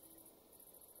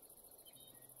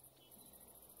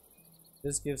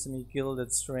 This gives me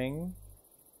gilded string.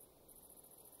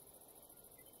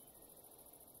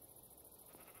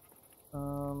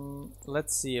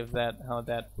 Let's see if how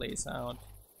that plays out.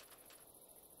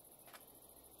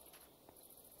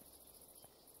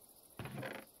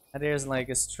 There's like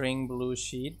a string blue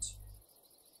sheet.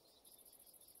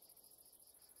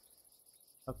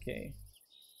 Okay.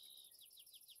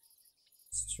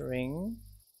 String.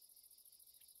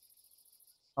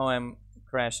 Oh, I'm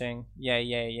crashing. Yay,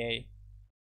 yay, yay.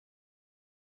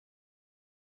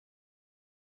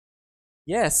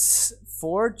 Yes,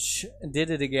 Forge did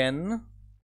it again.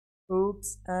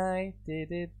 Oops, I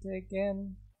did it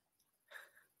again.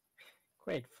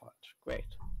 Great, Forge. Great.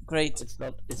 Great. It's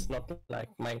not like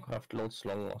Minecraft loads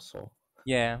long or so.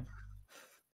 Yeah.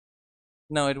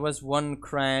 No, it was one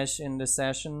crash in the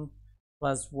session,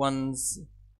 plus once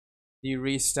the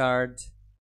restart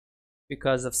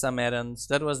because of some add-ons.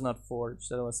 That was not Forge,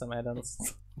 that was some add-ons.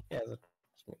 Yeah,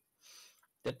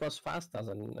 that was faster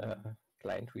than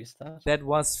client restart. That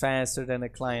was faster than a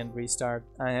client restart.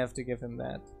 I have to give him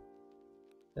that.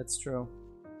 That's true.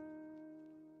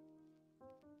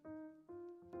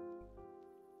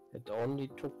 It only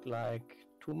took like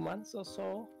 2 months or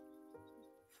so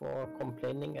for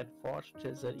complaining at Forge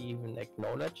till they even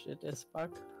acknowledged it as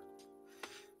bug.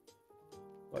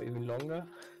 Or even longer.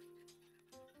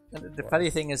 And the funny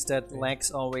thing is that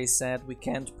Lex always said we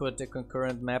can't put a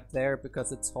concurrent map there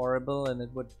because it's horrible and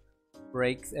it would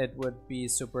break, it would be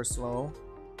super slow.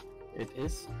 It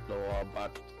is slower,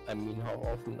 but I mean, how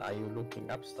often are you looking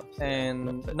up stuff?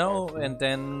 And no, and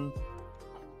then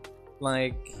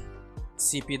like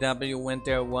CPW went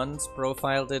there once,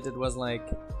 profiled it, it was like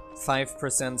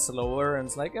 5% slower, and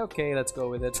it's like, okay, let's go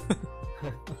with it.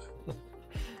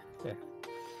 Yeah.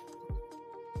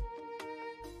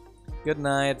 Good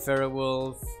night,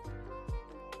 Ferrowolf.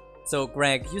 So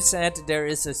Greg, you said there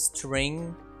is a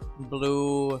string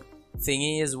blue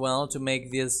thingy as well to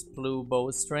make this blue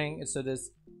bowstring. So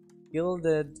this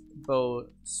gilded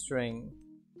bowstring.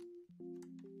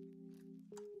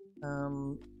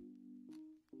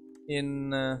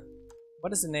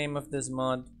 What is the name of this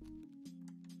mod?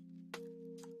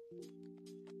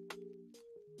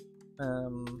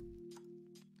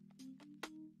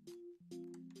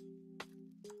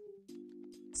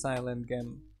 Silent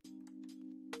Gem.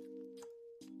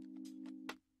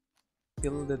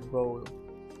 Gilded bowl.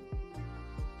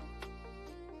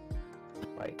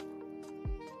 Right.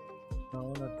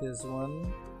 No, not this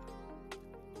one.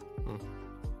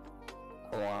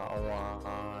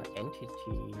 Our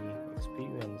entity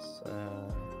experience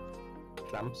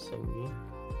clump thingy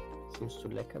seems to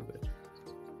lack a bit.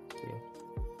 Yeah.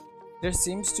 There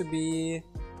seems to be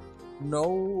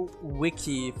no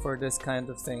wiki for this kind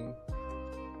of thing.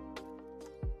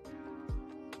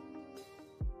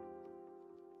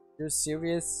 You're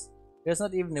serious? There's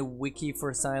not even a wiki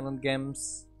for Silent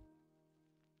Games.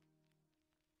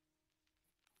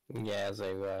 Yeah,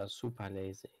 they were super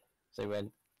lazy. They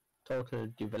went total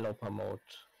developer mode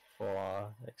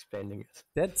for explaining it.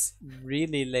 That's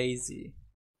really lazy.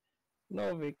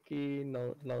 No wiki,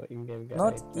 no in-game guide,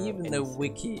 Not no even a anything.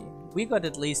 wiki. We got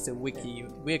at least a wiki.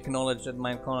 We acknowledge that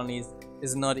Minecolonies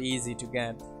is not easy to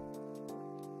get.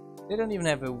 They don't even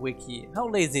have a wiki. How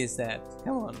lazy is that?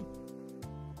 Come on.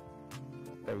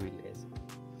 Very lazy.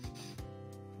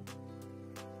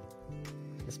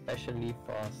 Especially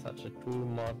for such a tool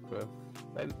mod with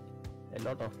a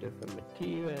lot of different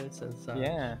materials and such.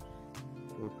 Yeah.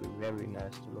 It would be very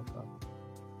nice to look up.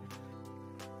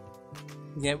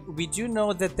 Yeah, we do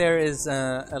know that there is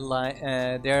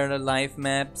there are live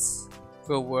maps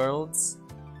for worlds.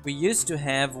 We used to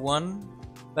have one,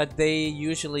 but they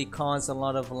usually cause a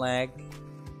lot of lag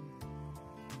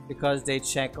because they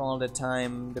check all the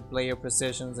time the player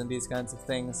positions and these kinds of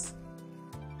things.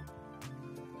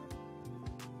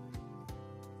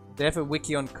 They have a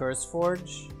wiki on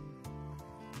CurseForge.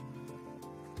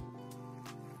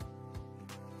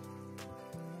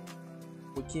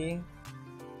 Wiki.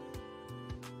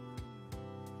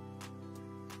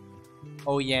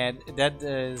 Oh yeah, that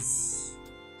is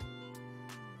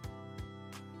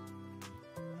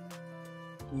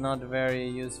not very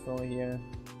useful here.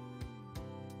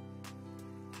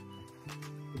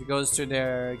 It goes to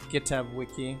their GitHub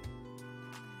wiki.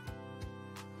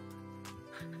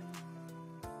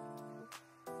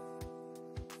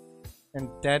 And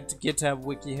that GitHub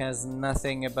wiki has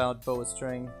nothing about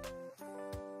bowstring.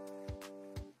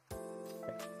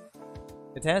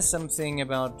 It has something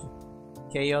about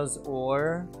Chaos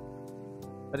Ore,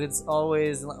 but it's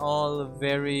always all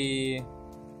very...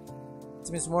 It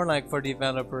seems more like for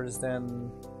developers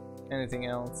than anything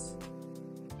else.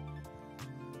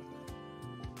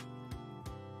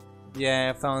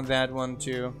 Yeah, I found that one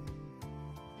too.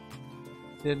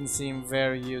 Didn't seem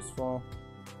very useful.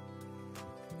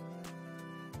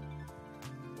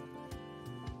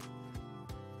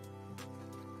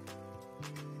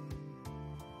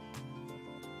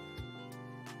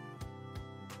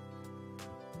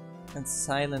 And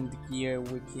Silent Gear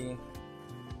wiki.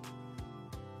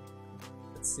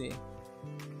 Let's see.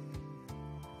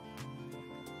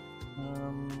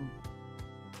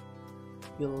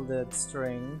 Gilded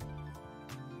string.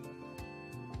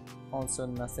 Also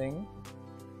nothing.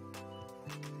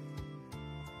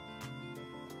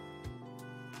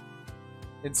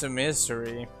 It's a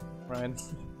mystery, right?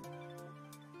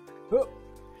 Oh.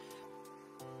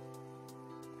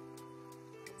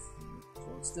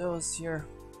 Close those here.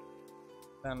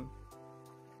 Then.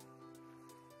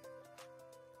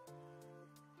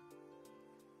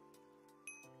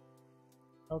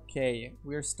 Okay,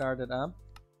 we're started up.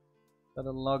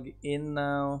 Gotta log in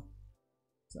now.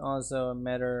 It's also a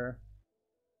matter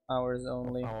hours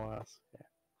only. Hours,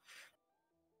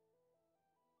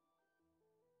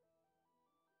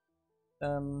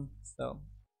 yeah. So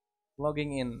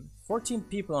logging in. 14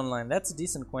 people online. That's a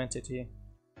decent quantity.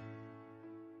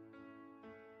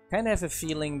 Kind of have a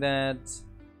feeling that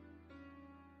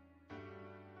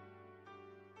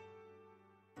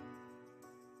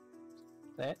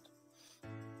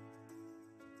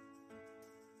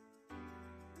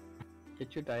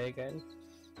Did you die again?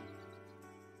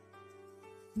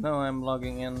 no, I'm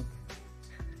logging in.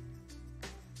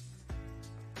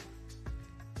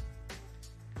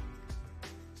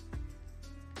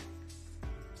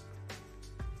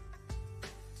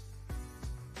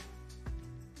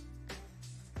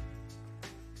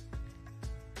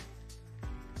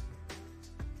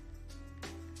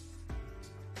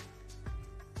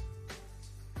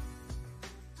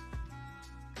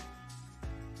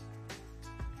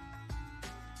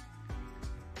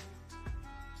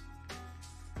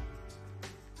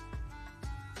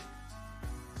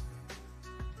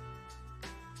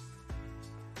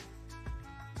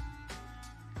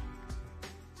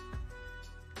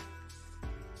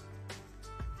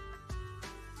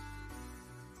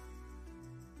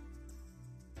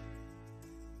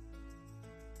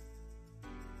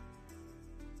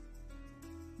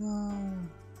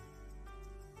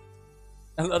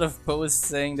 A lot of posts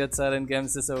saying that Silent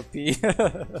Games is OP. Yeah,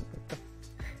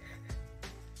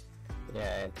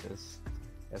 it is.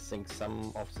 I think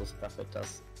some of the stuff it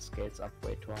does scales up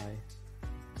way too high.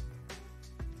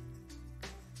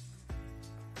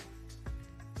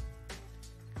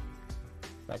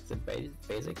 Like the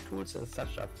basic tools and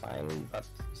such are fine, but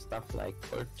stuff like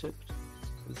gold tipped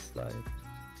is like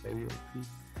very OP.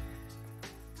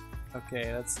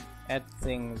 Okay, let's add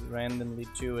things randomly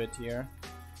to it here.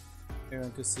 We're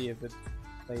going to see if it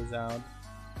plays out.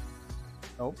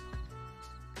 Nope.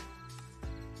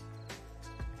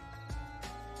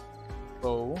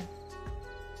 bow.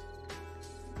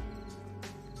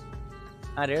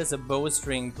 Ah, there's a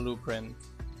bowstring blueprint.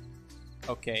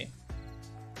 Okay.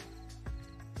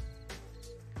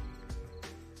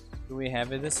 Do we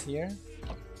have it this here?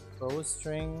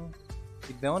 Bowstring.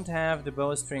 We don't have the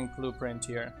bowstring blueprint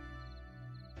here.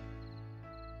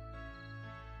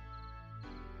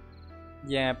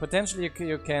 Yeah, potentially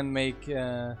you can make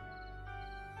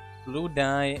blue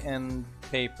dye and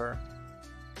paper.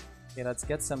 Okay, let's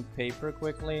get some paper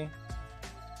quickly.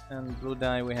 And blue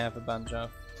dye we have a bunch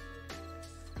of.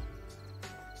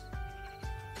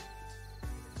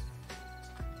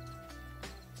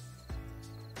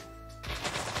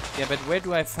 Yeah, but where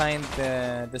do I find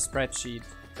the spreadsheet?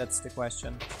 That's the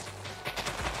question.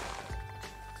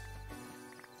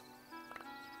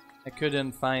 I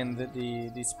couldn't find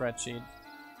the spreadsheet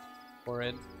for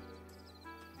it.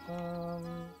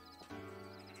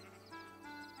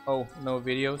 Oh, no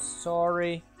video.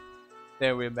 Sorry.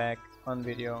 There, we're back on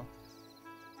video.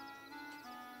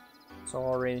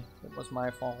 Sorry, it was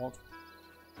my fault.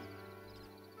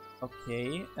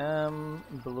 Okay,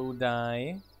 blue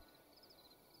dye.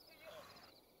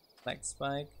 Black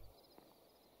spike.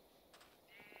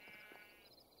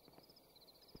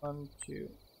 1, 2.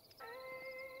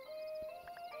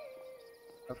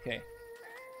 Okay.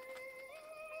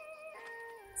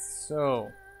 So.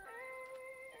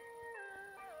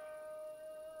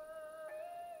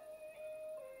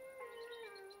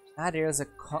 Ah, there is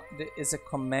a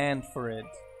command for it.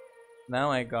 Now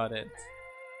I got it.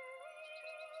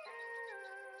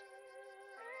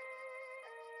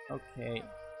 Okay.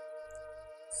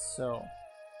 So.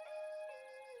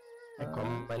 A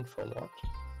command for what?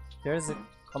 There's a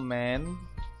command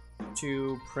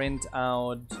to print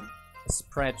out a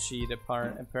spreadsheet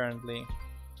apparently.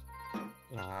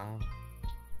 Ah.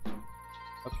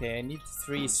 Okay, I need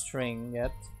 3 string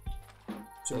yet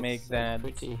to make that.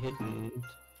 Pretty hidden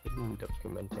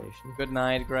documentation. Good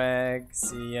night, Greg.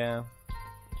 See ya.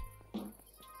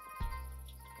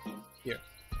 Here.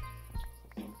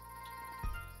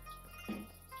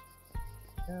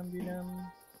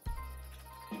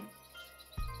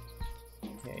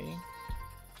 Okay.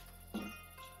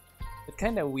 It's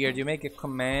kind of weird. You make a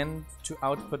command to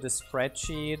output a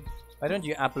spreadsheet. Why don't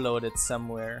you upload it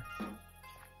somewhere?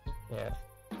 Yeah.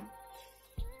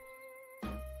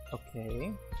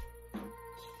 Okay.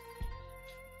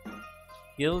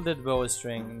 Gilded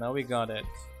bowstring. Now we got it.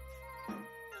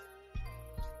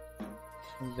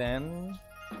 And then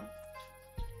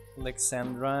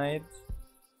Alexandrite.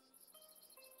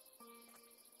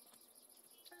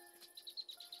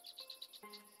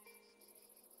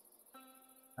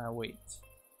 Wait.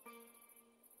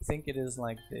 I think it is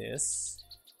like this.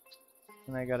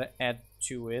 And I gotta add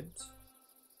to it.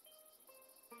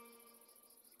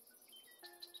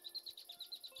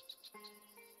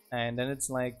 And then it's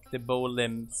like the bow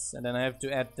limbs, and then I have to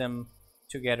add them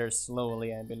together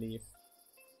slowly, I believe.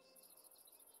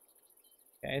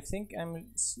 Okay, I think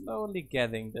I'm slowly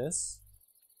getting this.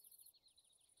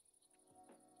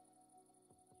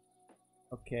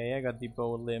 Okay, I got the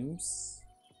bow limbs.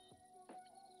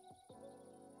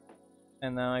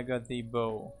 And now I got the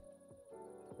bow.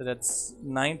 So that's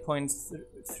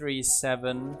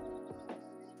 9.37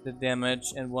 the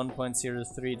damage and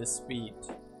 1.03 the speed.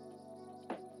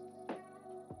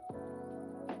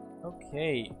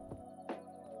 Okay.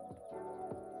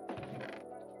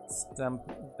 Dump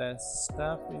the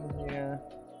stuff in here.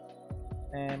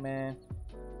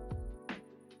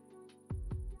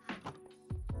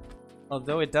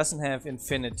 Although it doesn't have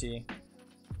infinity.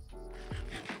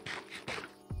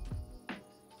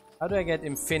 How do I get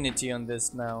infinity on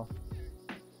this now?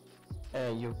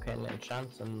 You can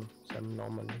enchant them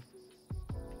normally.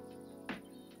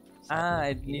 Ah,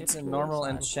 it needs a normal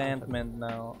enchantment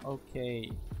now.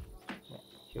 Okay.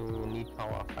 You need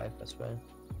power 5 as well.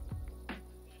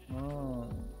 Oh.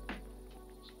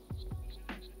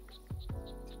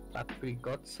 But we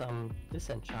got some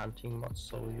disenchanting mods,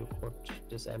 so you could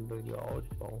disable your old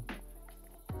bow.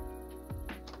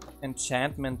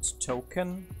 Enchantment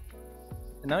token?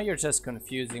 Now you're just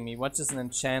confusing me. What is an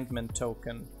enchantment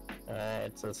token?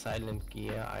 It's a silent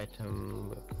gear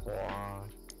item for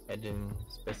adding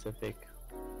specific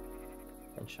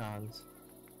enchants.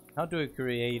 How do we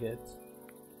create it?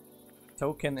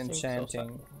 Token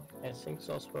enchanting. I think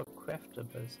those were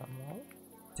craftable somehow.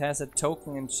 It has a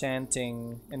token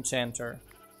enchanter.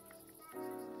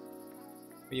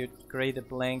 You create a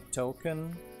blank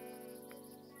token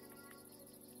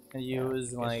and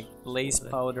use like blaze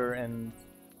powder and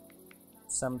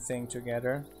something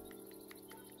together.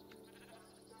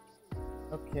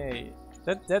 Okay,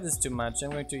 that is too much.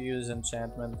 I'm going to use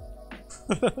enchantment.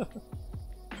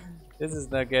 This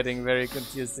is now getting very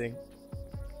confusing.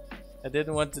 I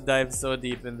didn't want to dive so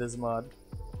deep in this mod.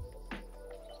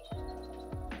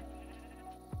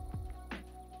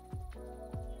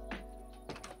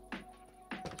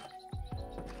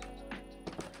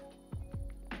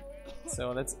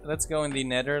 So let's go in the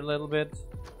nether a little bit.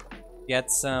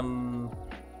 Get some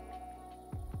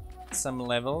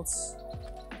levels.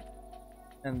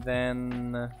 And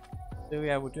then do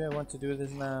I want to do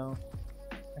this now?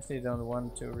 Actually don't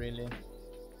want to really.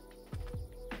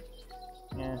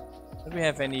 Yeah. Do we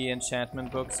have any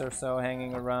enchantment books or so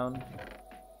hanging around?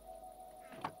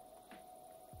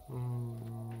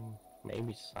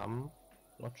 Maybe some.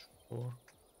 Not sure.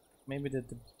 Maybe the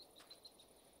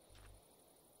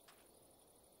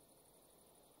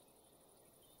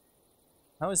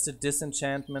How is the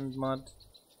disenchantment mod?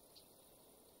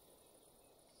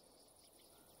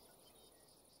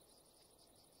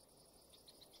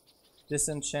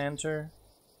 Disenchanter.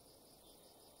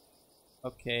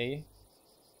 Okay.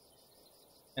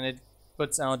 And it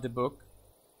puts out the book.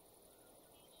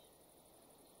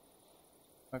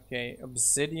 Okay,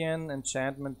 obsidian,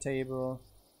 enchantment table,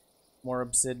 more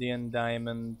obsidian,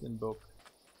 diamond, and book.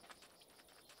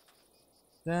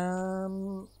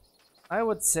 I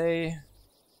would say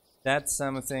that's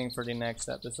something for the next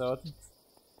episode.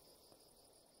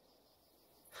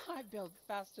 I build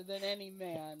faster than any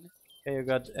man. Okay, you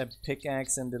got a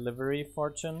pickaxe and delivery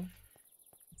fortune.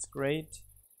 It's great.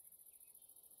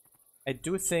 I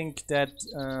do think that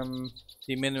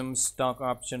the minimum stock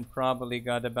option probably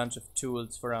got a bunch of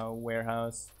tools for our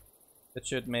warehouse. That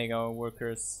should make our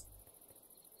workers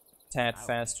tad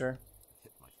faster.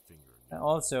 Hit my finger I again.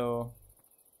 also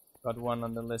got one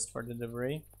on the list for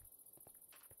delivery.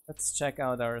 Let's check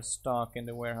out our stock in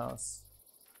the warehouse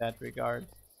in that regard.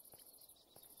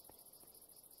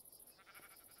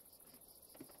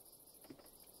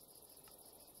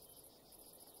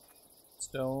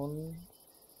 Stone.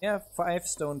 Yeah, 5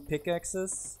 stone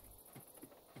pickaxes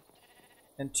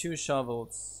and 2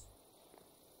 shovels.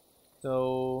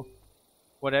 So,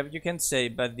 whatever you can say,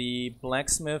 but the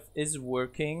blacksmith is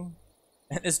working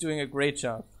and is doing a great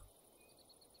job.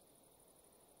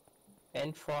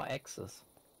 And 4 axes.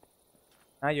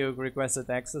 Ah, you requested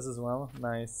access as well?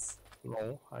 Nice.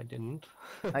 No, I didn't.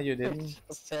 Ah, you didn't? It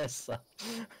just says so.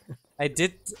 I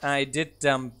did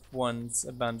dump once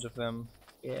a bunch of them.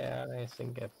 Yeah, I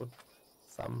think I put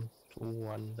some to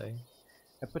one day.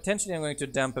 Potentially I'm going to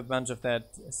dump a bunch of that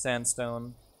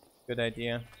sandstone. Good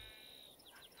idea.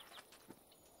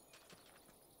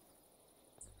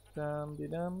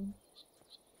 Dum-de-dum.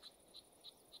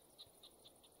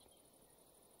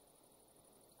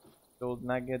 Gold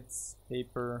nuggets,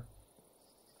 paper,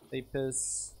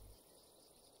 lapis,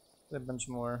 a bunch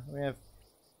more. We have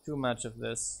too much of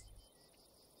this.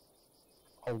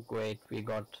 Oh great, we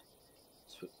got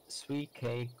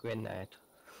 3k granite.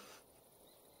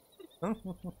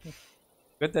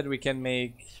 Good that we can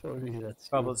make Surely that's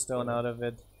cobblestone useful. out of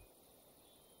it.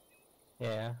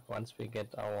 Yeah, once we get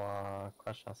our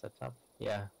crusher set up.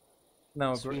 Yeah,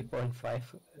 No,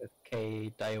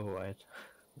 3.5k diorite.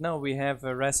 no, we have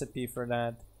a recipe for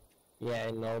that. Yeah,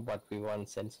 I know, but we want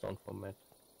sandstone from it.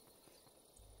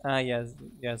 Ah, yes,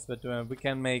 yes, but we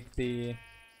can make the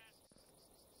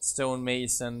stone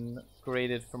mason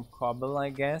created from cobble, I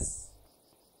guess.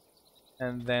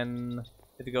 And then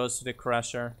it goes to the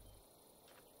crusher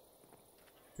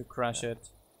to crush it.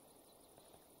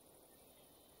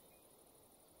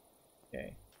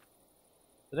 Okay.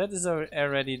 So that is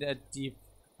already a deep,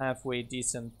 halfway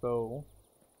decent bow.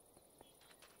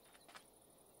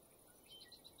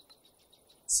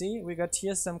 See, we got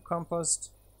here some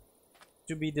compost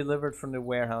to be delivered from the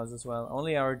warehouse as well.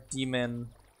 Only our D-men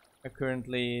are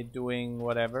currently doing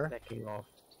whatever. Slacking off.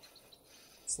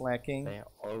 Slacking. They are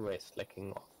always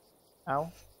slacking off.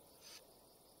 Ow.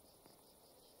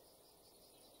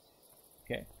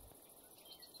 Okay.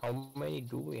 How many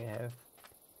do we have?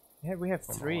 Yeah, we have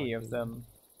From 3 our of team. them.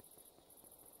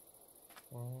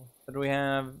 Oh, But we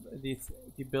have the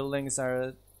buildings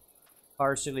are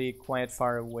partially quite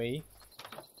far away.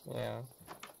 yeah.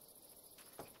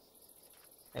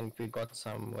 And we got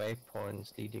some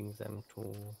waypoints leading them to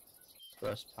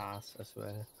first pass as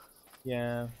well.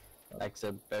 Yeah. Like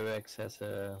the barracks has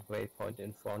a waypoint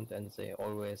in front and they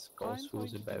always go I'm through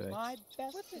going the to do my barracks.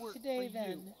 best What's it work today, for then?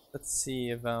 you. Let's see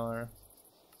if our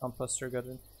composter got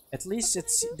it. At least What can I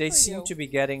it's do they for seem you? to be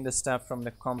getting the stuff from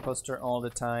the composter all the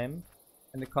time.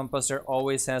 And the composter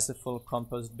always has a full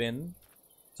compost bin.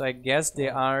 So I guess they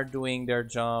Yeah. are doing their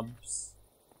jobs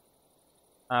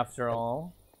after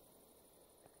all.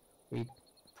 We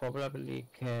probably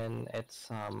can add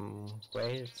some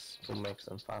rails to make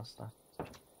them faster.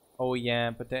 Oh yeah,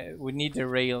 but we need the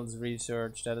rails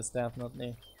research. That is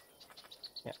definitely.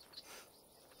 Yeah.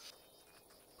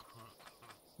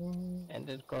 And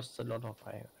it costs a lot of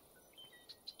iron.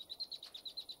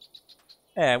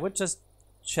 Yeah, we'll just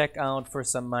check out for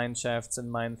some mine shafts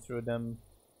and mine through them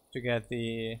to get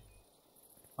the.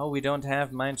 Oh, we don't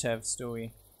have mine shafts, do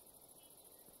we?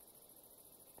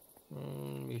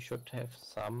 We should have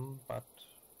some, but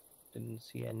didn't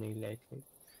see any lately.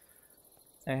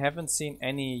 I haven't seen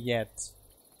any yet.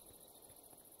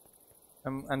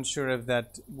 I'm unsure if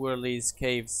that Whirly's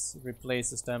Caves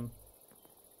replaces them.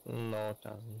 No, it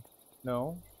doesn't.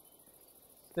 No?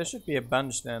 There should be a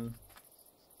bunch then.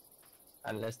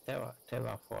 Unless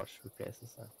Terraforge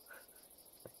replaces them.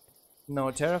 No,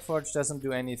 Terraforge doesn't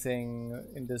do anything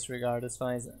in this regard as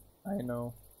far as I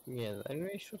know. Yeah, then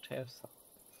we should have some.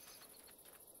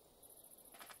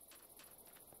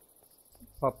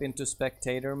 Pop into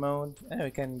spectator mode.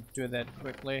 We can do that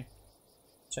quickly.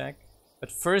 Check.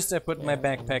 But first I put my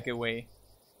backpack away.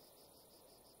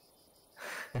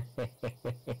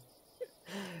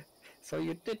 So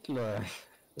you did learn.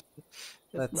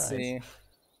 Let's nice. see.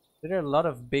 There are a lot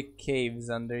of big caves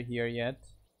under here yet.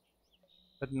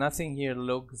 But nothing here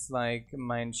looks like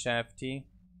mine shafty.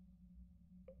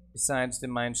 Besides the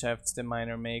mine shafts the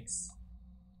miner makes.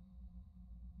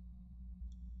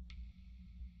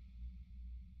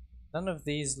 None of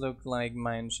these look like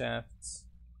mine shafts.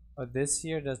 Oh, this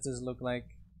here, does this look like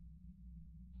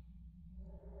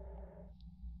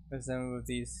some of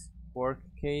these quark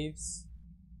caves?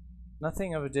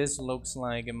 Nothing of this looks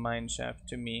like a mine shaft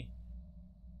to me.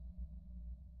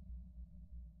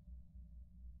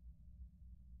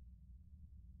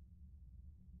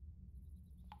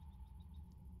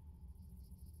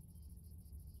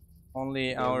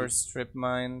 Only Yeah, our strip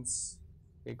mines.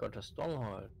 We got a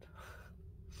stronghold.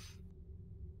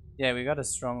 Yeah, we got a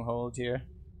stronghold here.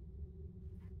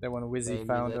 That one Wizzy Maybe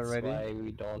found that's already. why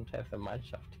we don't have a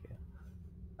mineshaft here.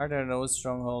 Are there no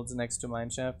strongholds next to mine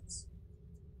shafts?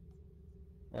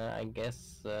 I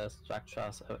guess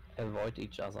structures avoid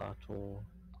each other to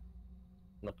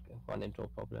not run into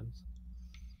problems.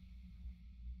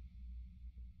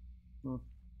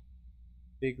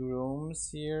 Big rooms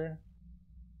here.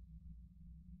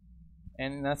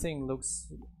 And nothing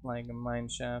looks like a mine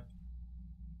shaft.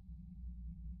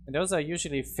 And those are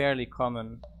usually fairly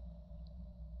common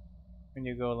when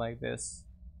you go like this.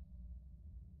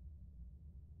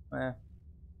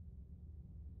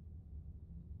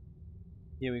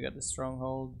 Here we got the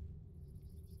stronghold.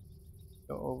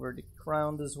 Go over the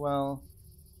ground as well.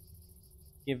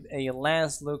 Give a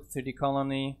last look through the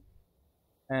colony.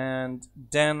 And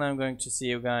then I'm going to see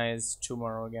you guys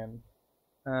tomorrow again.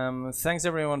 Thanks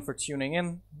everyone for tuning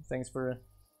in. Thanks for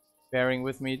bearing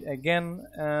with me again.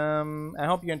 I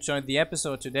hope you enjoyed the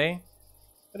episode today.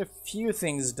 Got a few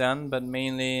things done, but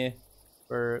mainly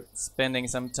we're spending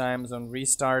some time on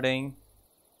restarting,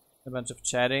 a bunch of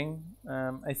chatting.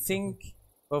 I think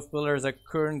both builders are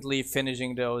currently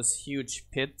finishing those huge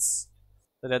pits,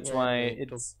 so that's why it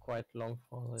it's took quite long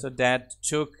for it. so that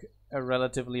took a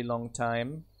relatively long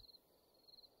time.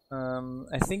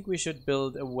 I think we should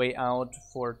build a way out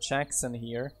for Jackson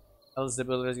here, else the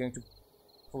builder is going to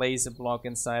place a block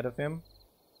inside of him.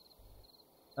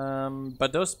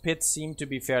 But those pits seem to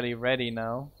be fairly ready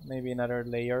now, maybe another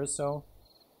layer or so.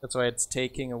 That's why it's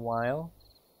taking a while.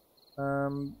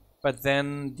 But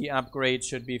then the upgrade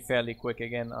should be fairly quick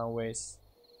again, always.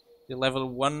 The level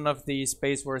 1 of the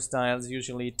Space War styles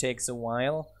usually takes a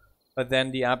while, but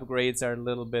then the upgrades are a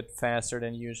little bit faster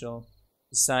than usual,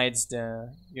 besides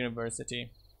the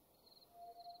university.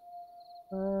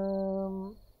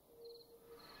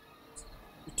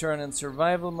 Return in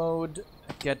survival mode,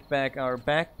 get back our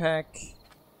backpack.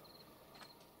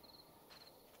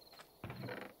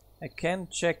 I can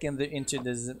check into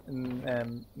this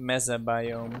mesa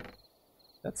biome.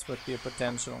 That's would be a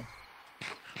potential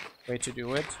way to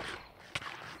do it.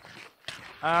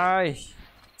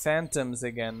 Phantoms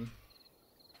again.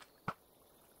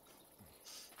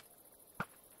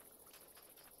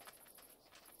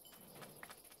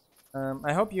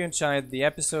 I hope you enjoyed the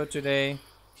episode today.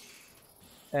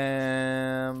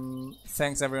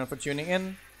 Thanks everyone for tuning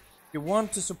in. If you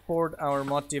want to support our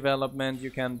mod development, you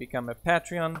can become a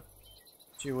Patreon.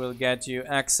 Which will get you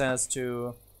access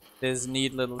to this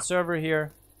neat little server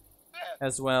here,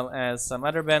 as well as some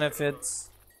other benefits.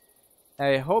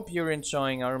 I hope you're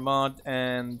enjoying our mod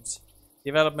and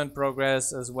development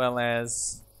progress, as well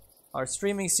as our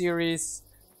streaming series,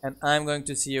 and I'm going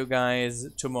to see you guys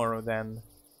tomorrow then.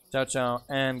 Ciao ciao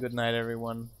and good night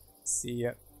everyone. See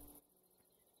ya.